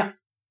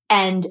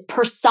and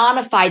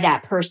personify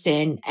that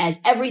person as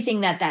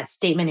everything that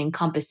statement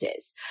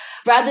encompasses,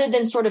 rather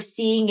than sort of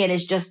seeing it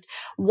as just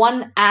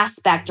one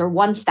aspect or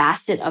one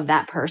facet of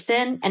that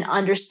person and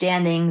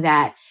understanding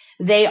that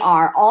they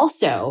are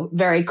also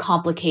very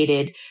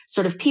complicated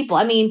sort of people.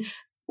 I mean,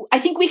 I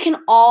think we can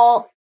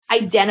all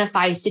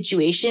identify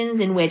situations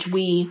in which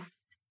we,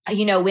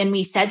 when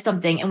we said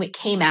something and it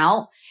came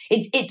out,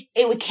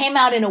 it came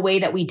out in a way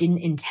that we didn't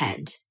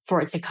intend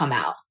for it to come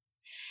out.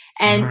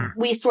 And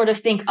we sort of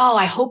think, oh,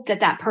 I hope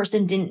that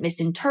person didn't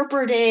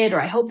misinterpret it,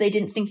 or I hope they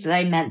didn't think that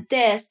I meant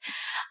this.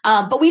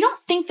 But we don't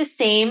think the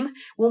same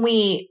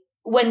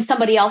when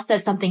somebody else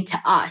says something to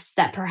us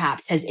that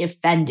perhaps has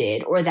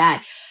offended, or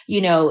that,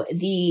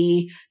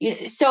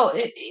 so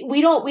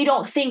we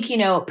don't think,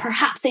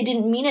 perhaps they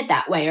didn't mean it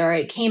that way, or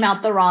it came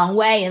out the wrong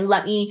way, and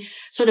let me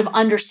sort of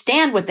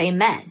understand what they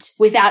meant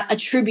without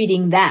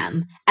attributing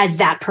them as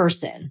that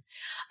person.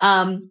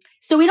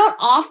 So we don't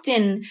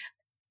often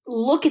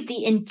look at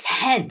the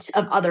intent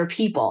of other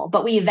people,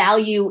 but we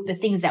value the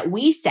things that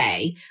we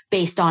say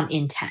based on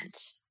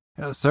intent.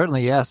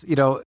 Certainly, yes.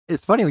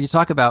 It's funny when you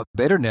talk about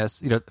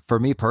bitterness, for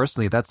me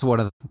personally, that's one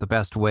of the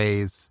best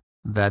ways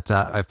that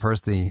I've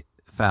personally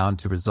found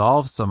to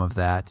resolve some of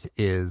that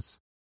is,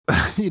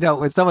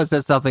 when someone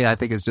says something I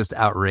think is just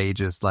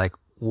outrageous, like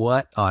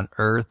what on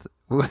earth,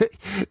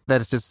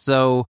 that is just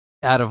so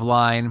out of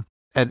line,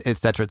 and et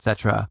cetera, et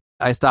cetera.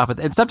 I stop it.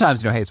 And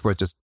sometimes, hey, it's worth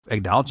just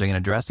acknowledging and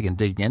addressing and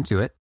digging into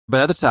it.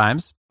 But other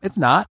times it's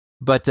not.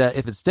 But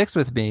if it sticks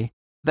with me,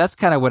 that's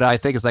kind of what I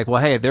think is like,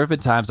 well, hey, there have been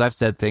times I've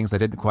said things I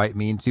didn't quite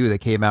mean to,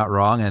 that came out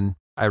wrong, and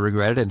I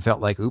regretted it and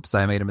felt like, oops,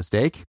 I made a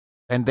mistake.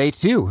 And they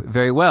too,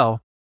 very well,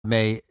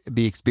 may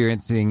be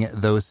experiencing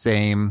those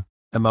same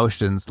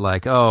emotions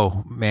like,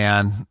 oh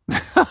man,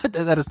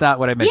 that is not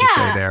what I meant to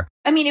say there.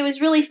 I mean, it was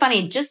really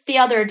funny. Just the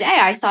other day,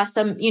 I saw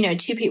some,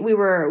 two people, we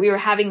were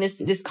having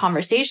this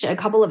conversation. A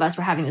couple of us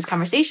were having this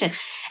conversation,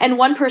 and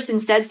one person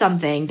said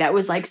something that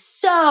was like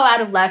so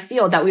out of left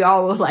field that we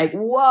all were like,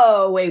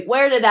 whoa, wait,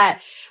 where did that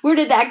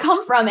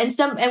come from?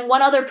 And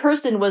one other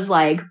person was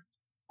like,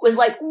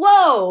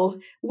 whoa,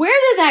 where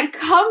did that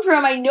come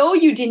from? I know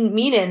you didn't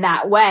mean it in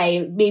that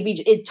way. Maybe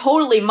it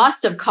totally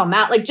must have come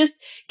out. Like,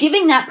 just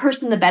giving that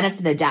person the benefit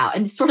of the doubt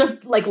and sort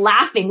of like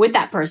laughing with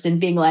that person,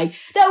 being like,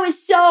 that was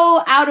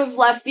so out of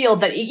left field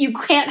that you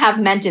can't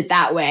have meant it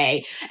that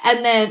way.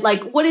 And then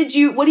like, what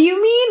do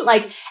you mean?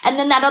 Like, and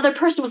then that other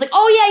person was like,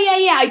 oh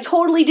yeah, I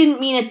totally didn't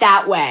mean it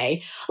that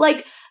way.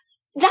 Like,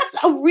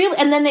 that's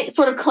and then they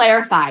sort of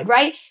clarified,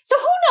 right? So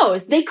who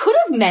knows? They could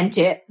have meant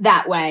it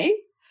that way.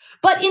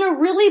 But in a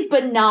really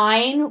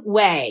benign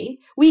way,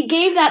 we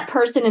gave that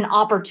person an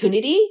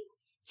opportunity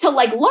to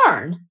like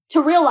learn,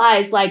 to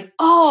realize like,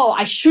 oh,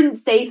 I shouldn't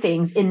say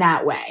things in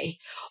that way.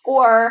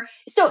 Or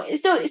so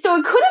it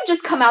could have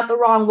just come out the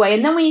wrong way.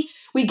 And then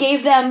we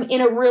gave them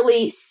in a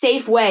really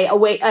safe way, a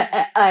way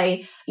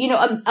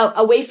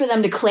for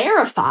them to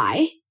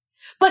clarify.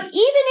 But even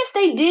if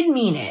they did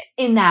mean it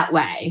in that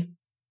way,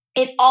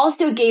 it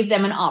also gave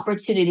them an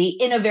opportunity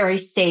in a very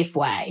safe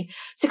way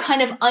to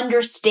kind of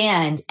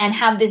understand and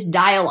have this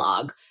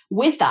dialogue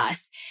with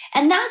us.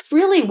 And that's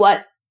really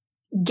what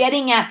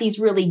getting at these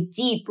really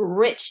deep,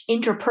 rich,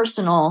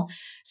 interpersonal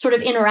sort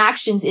of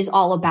interactions is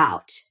all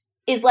about,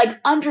 is like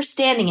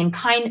understanding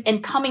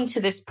and coming to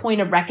this point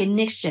of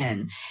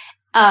recognition,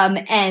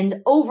 and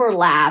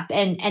overlap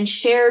and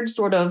shared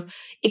sort of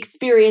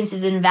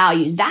experiences and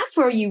values. That's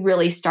where you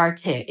really start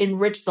to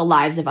enrich the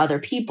lives of other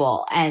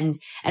people and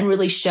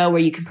really show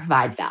where you can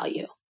provide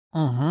value.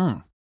 Mm-hmm.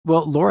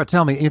 Well, Laura,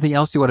 tell me, anything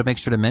else you want to make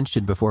sure to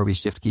mention before we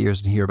shift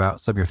gears and hear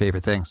about some of your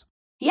favorite things?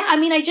 Yeah, I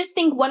mean, I just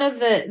think one of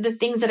the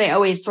things that I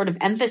always sort of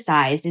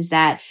emphasize is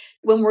that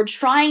when we're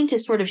trying to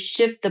sort of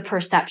shift the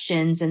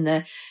perceptions and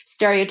the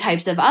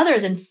stereotypes of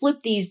others and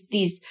flip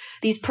these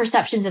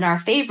perceptions in our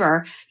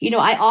favor,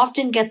 I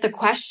often get the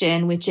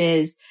question, which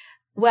is,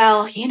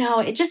 well,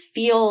 it just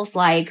feels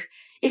like,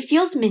 it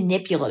feels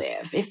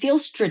manipulative. It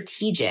feels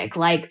strategic.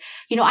 Like,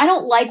 I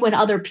don't like when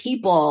other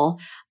people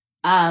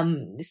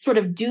sort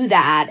of do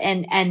that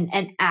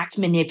and act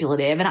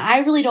manipulative. And I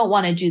really don't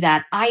want to do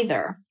that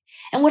either.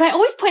 And what I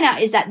always point out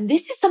is that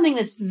this is something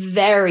that's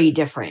very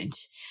different.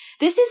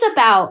 This is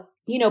about,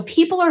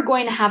 people are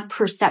going to have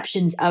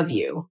perceptions of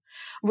you,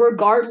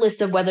 regardless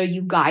of whether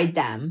you guide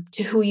them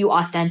to who you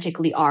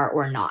authentically are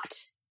or not.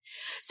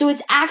 So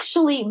it's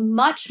actually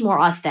much more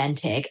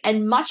authentic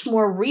and much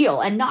more real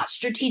and not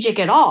strategic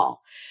at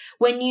all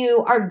when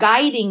you are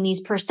guiding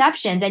these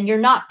perceptions and you're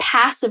not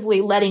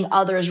passively letting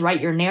others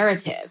write your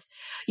narrative.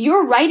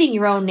 You're writing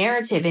your own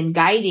narrative and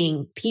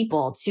guiding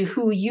people to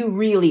who you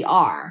really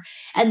are.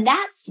 And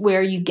that's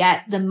where you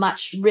get the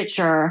much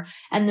richer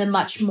and the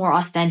much more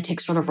authentic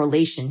sort of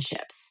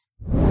relationships.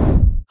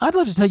 I'd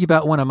love to tell you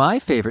about one of my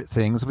favorite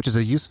things, which is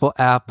a useful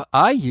app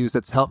I use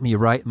that's helped me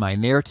write my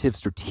narrative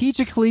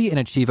strategically and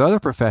achieve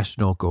other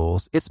professional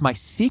goals. It's my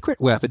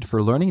secret weapon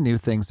for learning new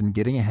things and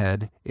getting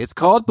ahead. It's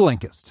called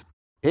Blinkist.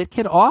 It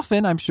can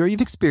often, I'm sure you've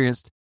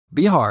experienced,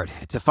 be hard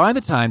to find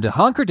the time to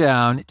hunker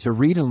down to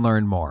read and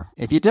learn more.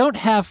 If you don't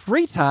have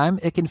free time,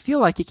 it can feel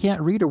like you can't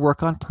read or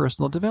work on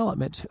personal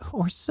development,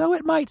 or so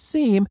it might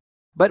seem.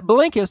 But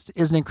Blinkist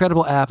is an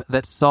incredible app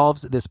that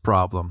solves this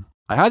problem.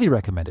 I highly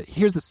recommend it.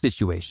 Here's the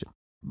situation.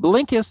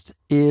 Blinkist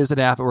is an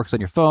app that works on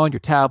your phone,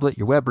 your tablet,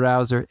 your web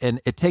browser, and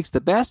it takes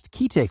the best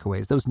key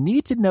takeaways, those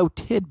need-to-know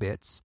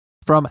tidbits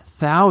from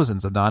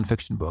thousands of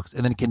nonfiction books,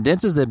 and then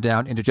condenses them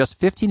down into just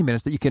 15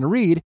 minutes that you can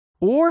read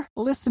or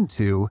listen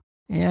to.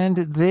 And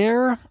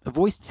their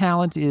voice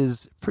talent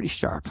is pretty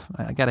sharp.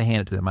 I got to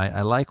hand it to them.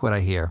 I like what I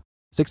hear.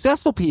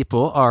 Successful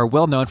people are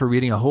well known for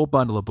reading a whole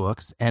bundle of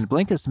books, and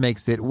Blinkist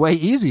makes it way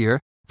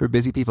easier for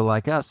busy people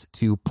like us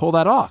to pull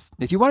that off.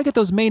 If you want to get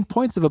those main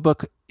points of a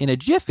book in a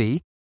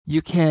jiffy,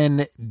 you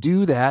can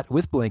do that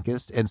with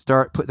Blinkist and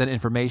start putting that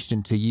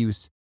information to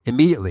use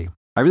immediately.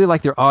 I really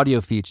like their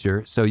audio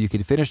feature, so you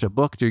can finish a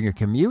book during your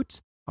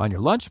commute, on your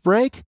lunch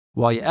break,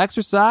 while you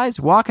exercise,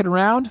 walking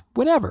around,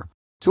 whenever.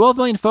 12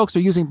 million folks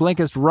are using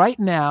Blinkist right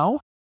now.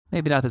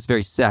 Maybe not this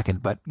very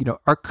second, but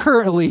are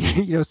currently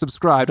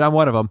subscribed. I'm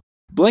one of them.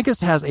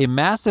 Blinkist has a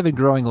massive and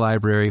growing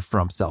library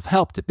from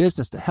self-help to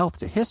business to health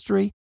to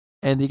history.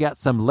 And you got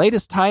some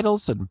latest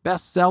titles and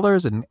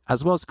bestsellers, and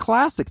as well as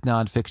classic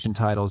nonfiction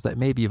titles that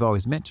maybe you've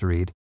always meant to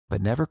read,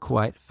 but never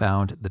quite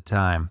found the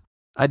time.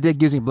 I dig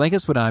using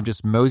Blinkist when I'm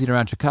just moseying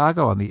around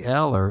Chicago on the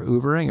L or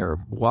Ubering or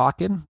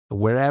walking or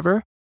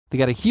wherever. They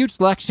got a huge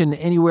selection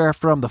anywhere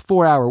from the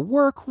 4-hour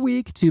work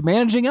week to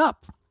managing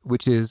up,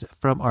 which is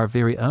from our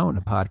very own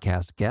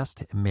podcast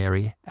guest,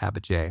 Mary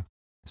Abijay.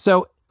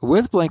 So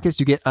with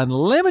Blinkist, you get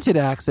unlimited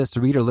access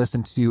to read or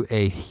listen to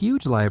a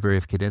huge library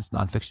of condensed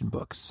nonfiction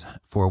books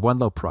for one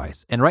low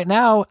price. And right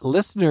now,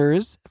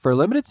 listeners, for a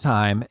limited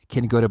time,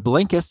 can go to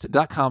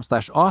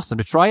Blinkist.com/awesome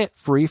to try it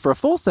free for a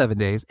full 7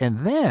 days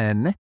and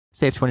then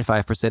save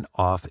 25%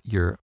 off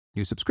your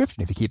new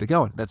subscription if you keep it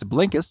going. That's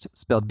Blinkist,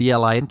 spelled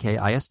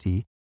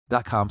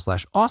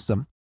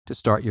Blinkist.com/awesome to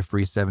start your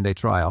free 7-day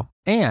trial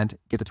and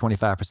get the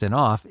 25%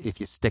 off if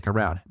you stick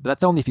around. But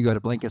that's only if you go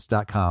to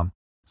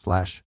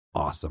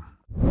Blinkist.com/awesome.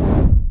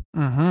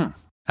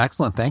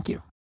 Excellent. Thank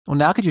you. Well,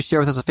 now could you share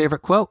with us a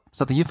favorite quote,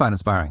 something you find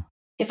inspiring?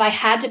 If I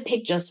had to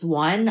pick just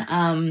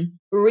one,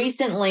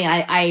 recently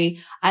I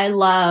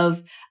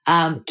love,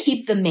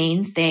 keep the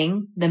main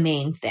thing, the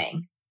main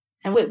thing.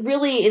 And what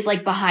really is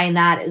like behind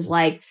that is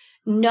like,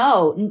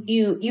 no,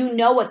 you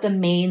know what the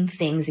main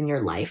things in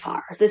your life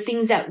are, the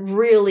things that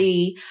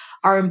really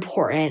are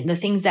important, the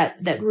things that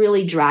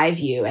really drive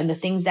you, and the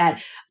things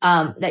that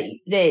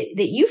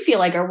you feel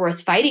like are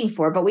worth fighting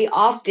for. But we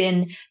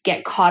often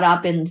get caught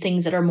up in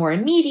things that are more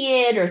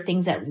immediate or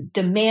things that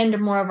demand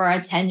more of our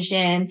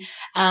attention.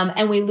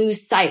 And we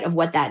lose sight of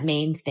what that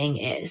main thing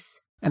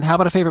is. And how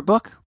about a favorite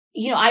book?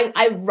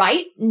 I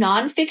write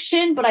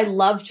nonfiction, but I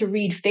love to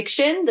read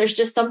fiction. There's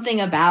just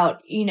something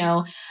about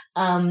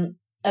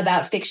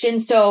fiction.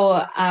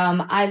 So,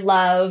 I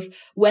love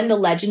When the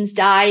Legends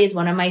Die is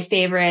one of my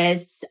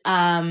favorites.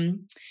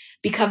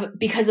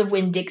 Because of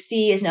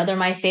Winn-Dixie is another of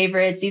my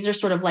favorites. These are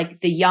sort of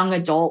like the young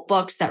adult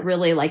books that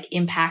really like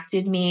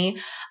impacted me.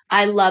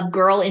 I love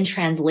Girl in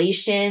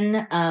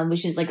Translation,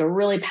 which is like a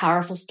really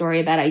powerful story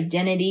about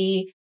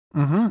identity.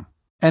 Mm-hmm.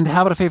 And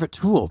how about a favorite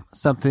tool,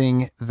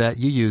 something that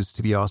you use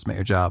to be awesome at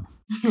your job?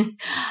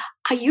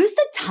 I use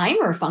the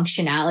timer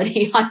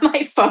functionality on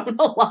my phone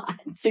a lot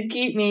to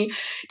keep me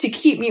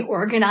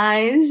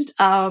organized.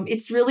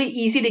 It's really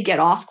easy to get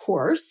off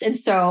course. And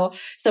so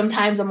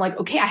sometimes I'm like,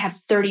 okay, I have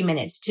 30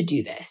 minutes to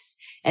do this.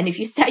 And if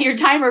you set your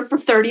timer for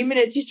 30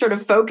 minutes, you sort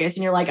of focus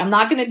and you're like, I'm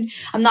not going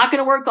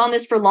to work on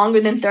this for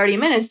longer than 30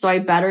 minutes. So I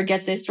better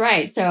get this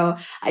right. So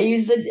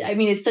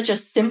it's such a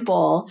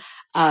simple,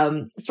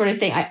 sort of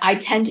thing. I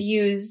tend to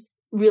use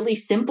really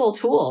simple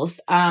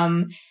tools,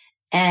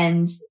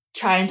 and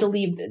try and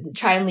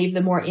leave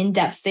the more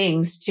in-depth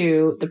things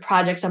to the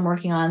projects I'm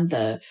working on,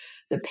 the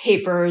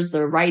papers,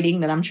 the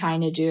writing that I'm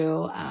trying to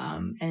do,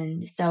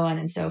 and so on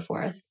and so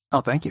forth.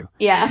 Oh, thank you.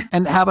 Yeah.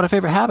 And how about a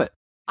favorite habit?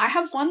 I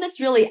have one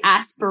that's really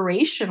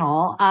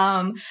aspirational.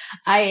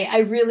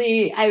 I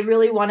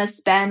really want to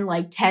spend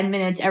like 10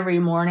 minutes every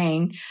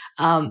morning,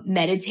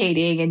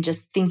 meditating and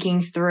just thinking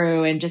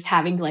through and just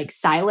having like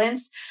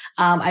silence.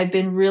 I've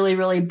been really,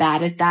 really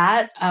bad at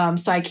that.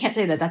 So I can't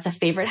say that that's a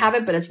favorite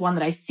habit, but it's one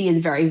that I see as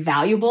very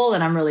valuable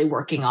and I'm really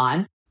working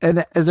on.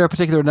 And is there a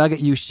particular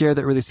nugget you share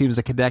that really seems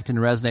to connect and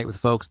resonate with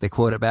folks? They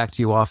quote it back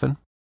to you often.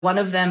 One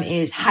of them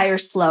is hire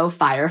slow,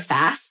 fire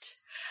fast.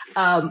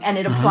 And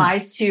it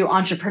applies to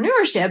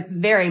entrepreneurship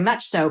very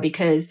much so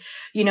because,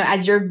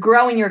 as you're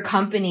growing your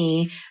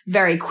company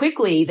very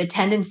quickly, the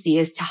tendency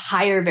is to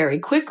hire very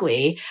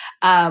quickly.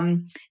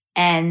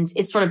 And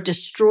it sort of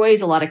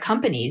destroys a lot of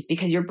companies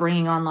because you're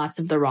bringing on lots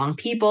of the wrong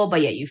people,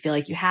 but yet you feel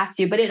like you have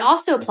to. But it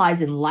also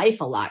applies in life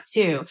a lot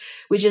too,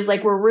 which is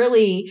like we're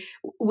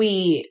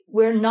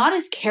not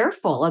as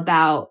careful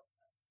about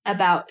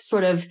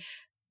sort of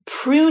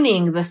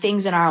pruning the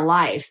things in our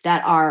life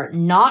that are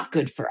not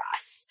good for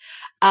us.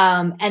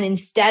 And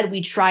instead we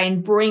try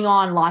and bring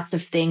on lots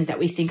of things that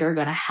we think are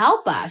going to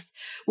help us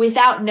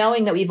without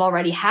knowing that we've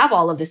already have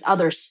all of this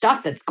other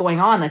stuff that's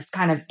going on that's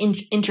kind of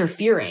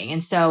interfering.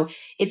 And so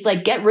it's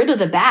like, get rid of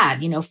the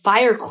bad,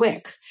 fire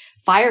quick,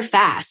 fire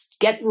fast,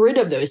 get rid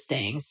of those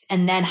things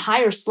and then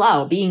hire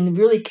slow, being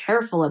really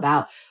careful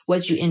about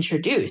what you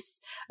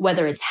introduce.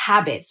 whether it's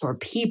habits or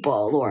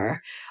people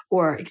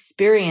or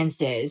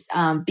experiences,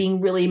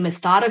 being really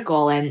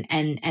methodical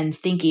and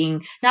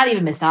thinking, not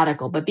even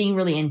methodical, but being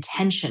really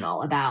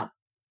intentional about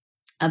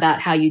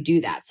how you do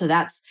that. So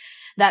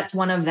that's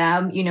one of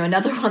them.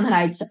 Another one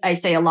that I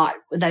say a lot,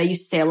 that I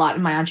used to say a lot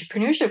in my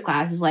entrepreneurship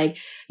class is like,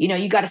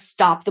 you got to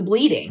stop the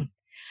bleeding.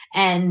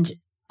 And,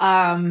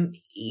 a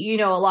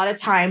lot of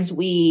times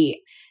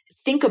we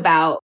think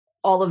about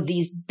all of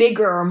these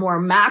bigger, more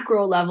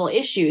macro level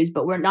issues,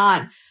 but we're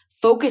not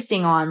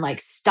focusing on like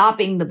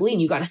stopping the bleeding.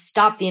 You got to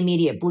stop the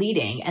immediate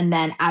bleeding. And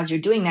then as you're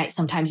doing that,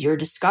 sometimes you're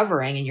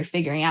discovering and you're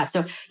figuring out.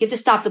 So you have to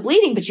stop the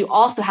bleeding, but you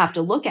also have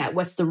to look at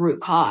what's the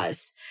root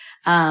cause.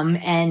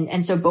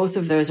 And so both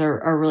of those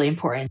are really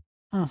important.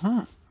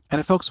 Mm-hmm. And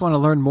if folks want to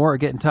learn more or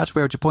get in touch,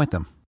 where would you point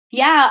them?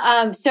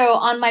 Yeah. So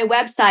on my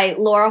website,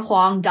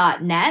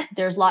 laurahuang.net,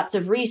 there's lots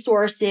of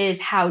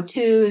resources,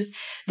 how-tos.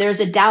 There's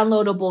a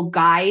downloadable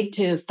guide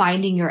to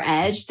finding your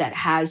edge that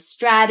has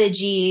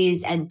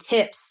strategies and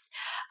tips,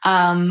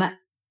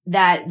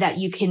 that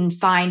you can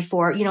find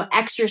for,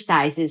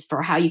 exercises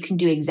for how you can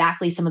do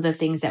exactly some of the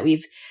things that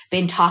we've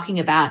been talking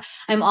about.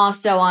 I'm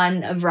also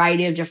on a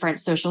variety of different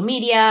social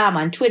media. I'm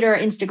on Twitter,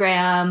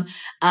 Instagram,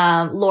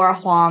 Laura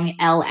Huang,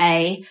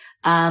 LA.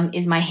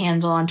 Is my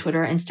handle on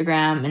Twitter,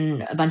 Instagram,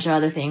 and a bunch of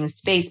other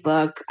things,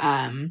 Facebook,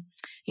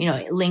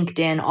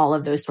 LinkedIn, all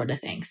of those sort of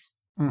things.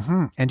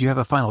 Mm-hmm. And do you have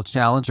a final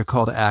challenge or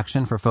call to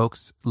action for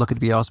folks looking to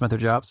be awesome at their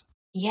jobs?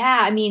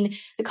 Yeah. The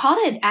call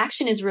to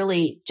action is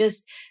really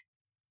just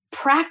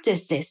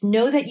practice this,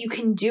 know that you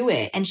can do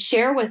it, and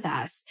share with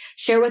us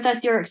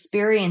your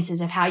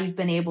experiences of how you've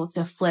been able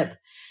to flip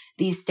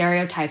these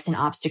stereotypes and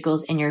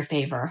obstacles in your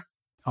favor.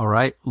 All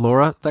right,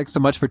 Laura, thanks so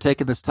much for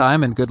taking this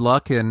time and good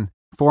luck in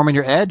forming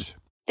your edge.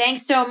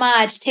 Thanks so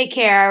much. Take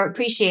care.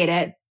 Appreciate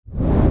it.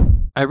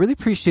 I really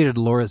appreciated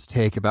Laura's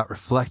take about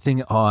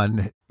reflecting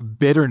on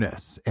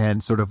bitterness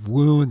and sort of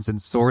wounds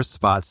and sore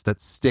spots that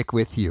stick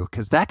with you,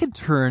 because that can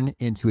turn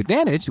into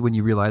advantage when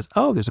you realize,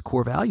 oh, there's a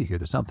core value here.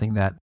 There's something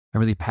that I'm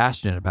really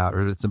passionate about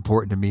or that's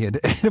important to me. And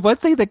one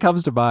thing that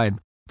comes to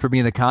mind for me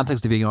in the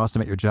context of being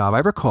awesome at your job, I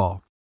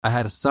recall I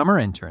had a summer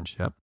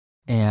internship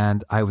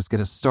and I was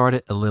going to start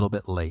it a little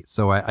bit late.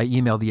 So I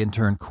emailed the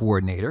intern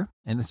coordinator,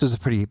 and this was a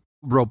pretty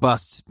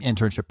robust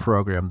internship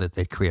program that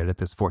they created at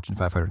this Fortune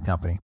 500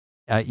 company.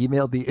 I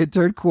emailed the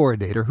intern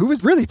coordinator, who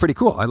was really pretty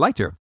cool. I liked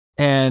her.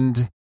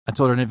 And I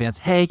told her in advance,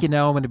 hey, I'm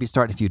going to be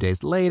starting a few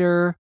days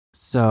later.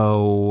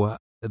 So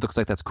it looks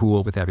like that's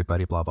cool with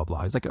everybody, blah, blah,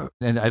 blah. He's like, oh.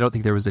 And I don't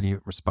think there was any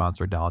response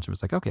or acknowledgement. It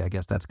was like, okay, I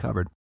guess that's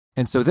covered.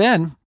 And so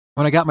then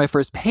when I got my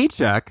first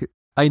paycheck,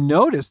 I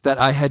noticed that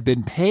I had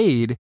been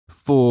paid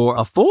for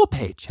a full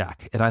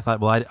paycheck. And I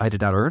thought, well, I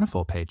did not earn a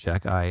full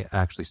paycheck. I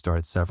actually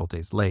started several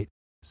days late.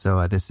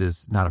 So this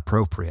is not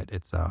appropriate.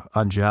 It's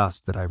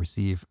unjust that I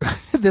receive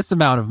this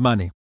amount of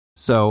money.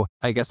 So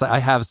I guess I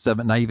have some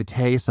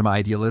naivete, some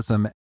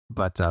idealism,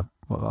 but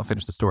I'll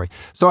finish the story.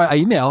 So I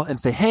email and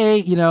say,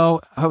 hey,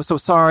 I'm so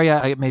sorry.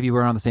 Maybe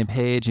we're on the same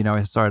page.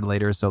 I started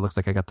later, so it looks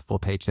like I got the full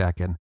paycheck.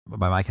 And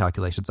by my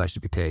calculations, I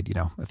should be paid,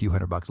 a few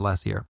 $100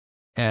 less here.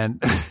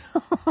 And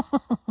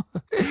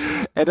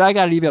and I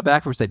got an email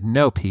back from her said,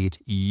 no, Pete,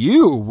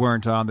 you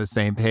weren't on the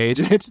same page.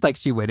 And it's like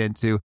she went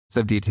into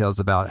some details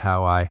about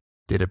how I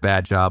did a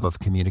bad job of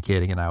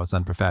communicating and I was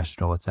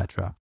unprofessional,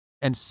 etc.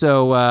 And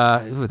so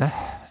I'm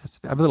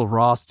a little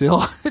raw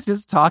still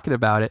just talking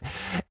about it.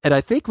 And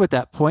I think what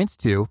that points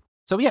to,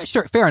 so yeah,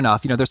 sure, fair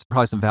enough. There's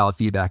probably some valid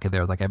feedback in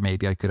there. Like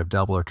maybe I could have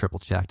double or triple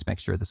checked to make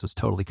sure this was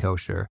totally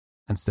kosher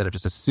instead of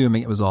just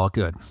assuming it was all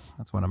good.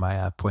 That's one of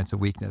my points of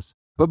weakness.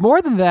 But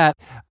more than that,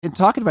 in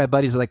talking to my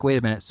buddies, like, wait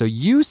a minute. So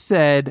you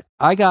said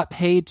I got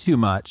paid too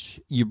much.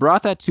 You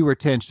brought that to her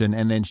attention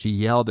and then she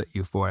yelled at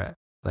you for it.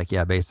 Like,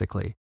 yeah,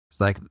 basically. It's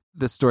like,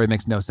 this story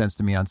makes no sense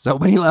to me on so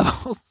many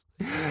levels.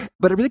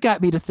 But it really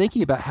got me to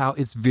thinking about how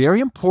it's very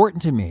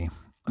important to me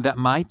that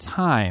my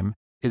time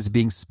is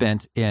being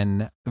spent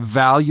in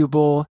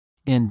valuable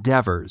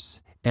endeavors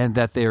and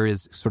that there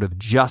is sort of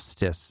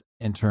justice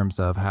in terms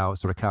of how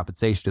sort of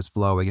compensation is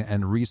flowing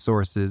and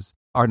resources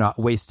are not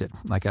wasted.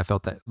 Like I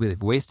felt that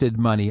they've wasted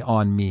money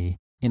on me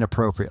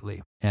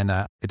inappropriately and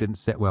it didn't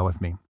sit well with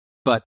me.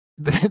 But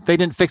they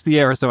didn't fix the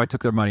error, so I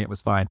took their money. It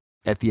was fine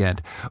at the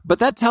end. But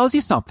that tells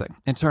you something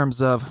in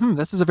terms of,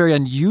 this is a very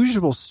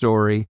unusual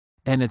story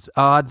and it's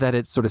odd that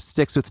it sort of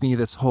sticks with me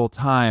this whole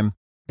time.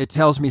 It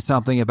tells me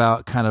something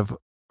about kind of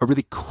a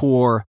really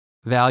core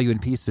value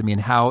and piece of me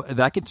and how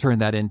that can turn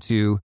that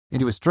into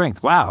a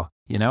strength. Wow.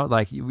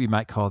 Like we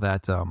might call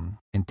that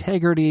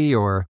integrity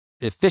or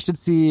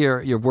efficiency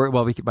or your work.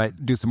 Well,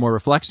 might do some more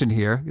reflection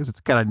here because it's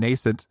kind of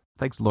nascent.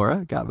 Thanks,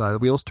 Laura. Got my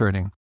wheels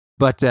turning.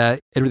 But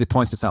it really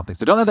points to something.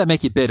 So don't let that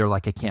make you bitter,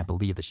 like I can't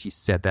believe that she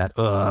said that.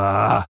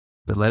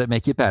 But let it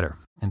make you better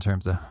in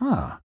terms of,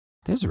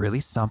 there's really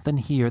something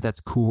here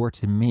that's core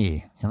to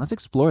me. And let's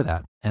explore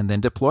that and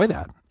then deploy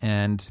that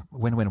and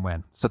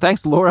win. So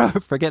thanks, Laura,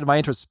 for getting my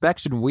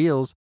introspection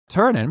wheels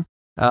turning.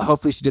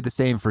 Hopefully she did the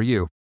same for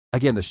you.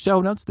 Again, the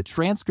show notes, the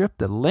transcript,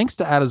 the links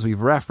to items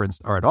we've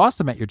referenced are at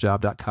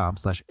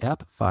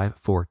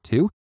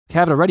awesomeatyourjob.com/ep542. If you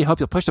haven't already, hope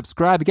you'll push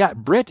subscribe. We got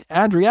Britt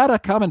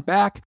Andrietta coming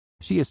back.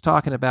 She is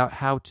talking about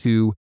how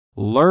to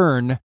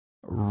learn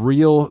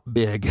real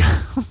big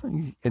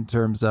in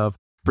terms of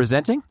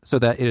presenting so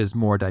that it is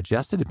more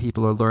digested and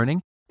people are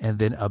learning, and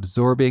then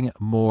absorbing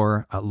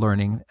more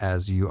learning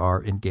as you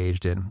are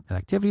engaged in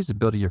activities and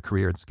building your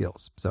career and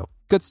skills. So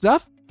good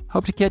stuff.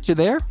 Hope to catch you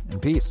there,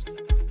 and peace.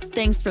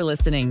 Thanks for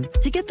listening.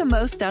 To get the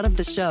most out of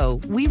the show,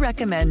 we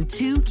recommend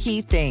 2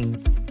 key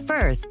things.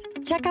 First,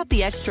 check out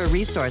the extra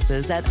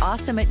resources at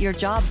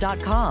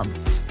awesomeatyourjob.com.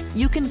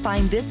 You can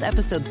find this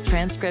episode's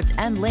transcript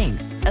and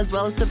links, as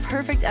well as the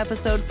perfect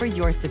episode for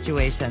your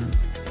situation.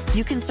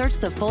 You can search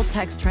the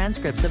full-text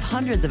transcripts of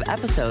hundreds of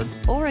episodes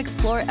or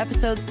explore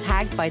episodes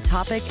tagged by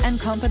topic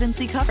and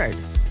competency covered.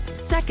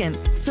 Second,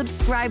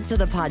 subscribe to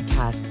the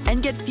podcast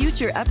and get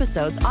future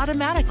episodes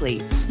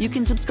automatically. You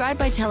can subscribe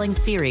by telling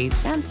Siri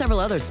and several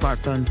other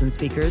smartphones and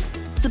speakers,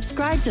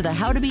 subscribe to the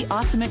How to Be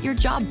Awesome at Your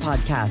Job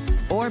podcast,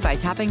 or by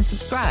tapping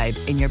subscribe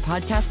in your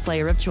podcast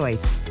player of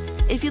choice.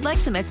 If you'd like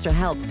some extra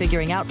help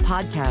figuring out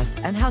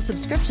podcasts and how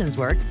subscriptions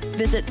work,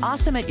 visit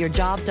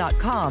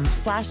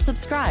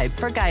awesomeatyourjob.com/subscribe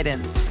for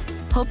guidance.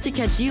 Hope to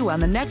catch you on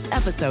the next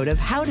episode of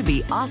How to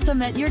Be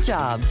Awesome at Your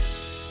Job.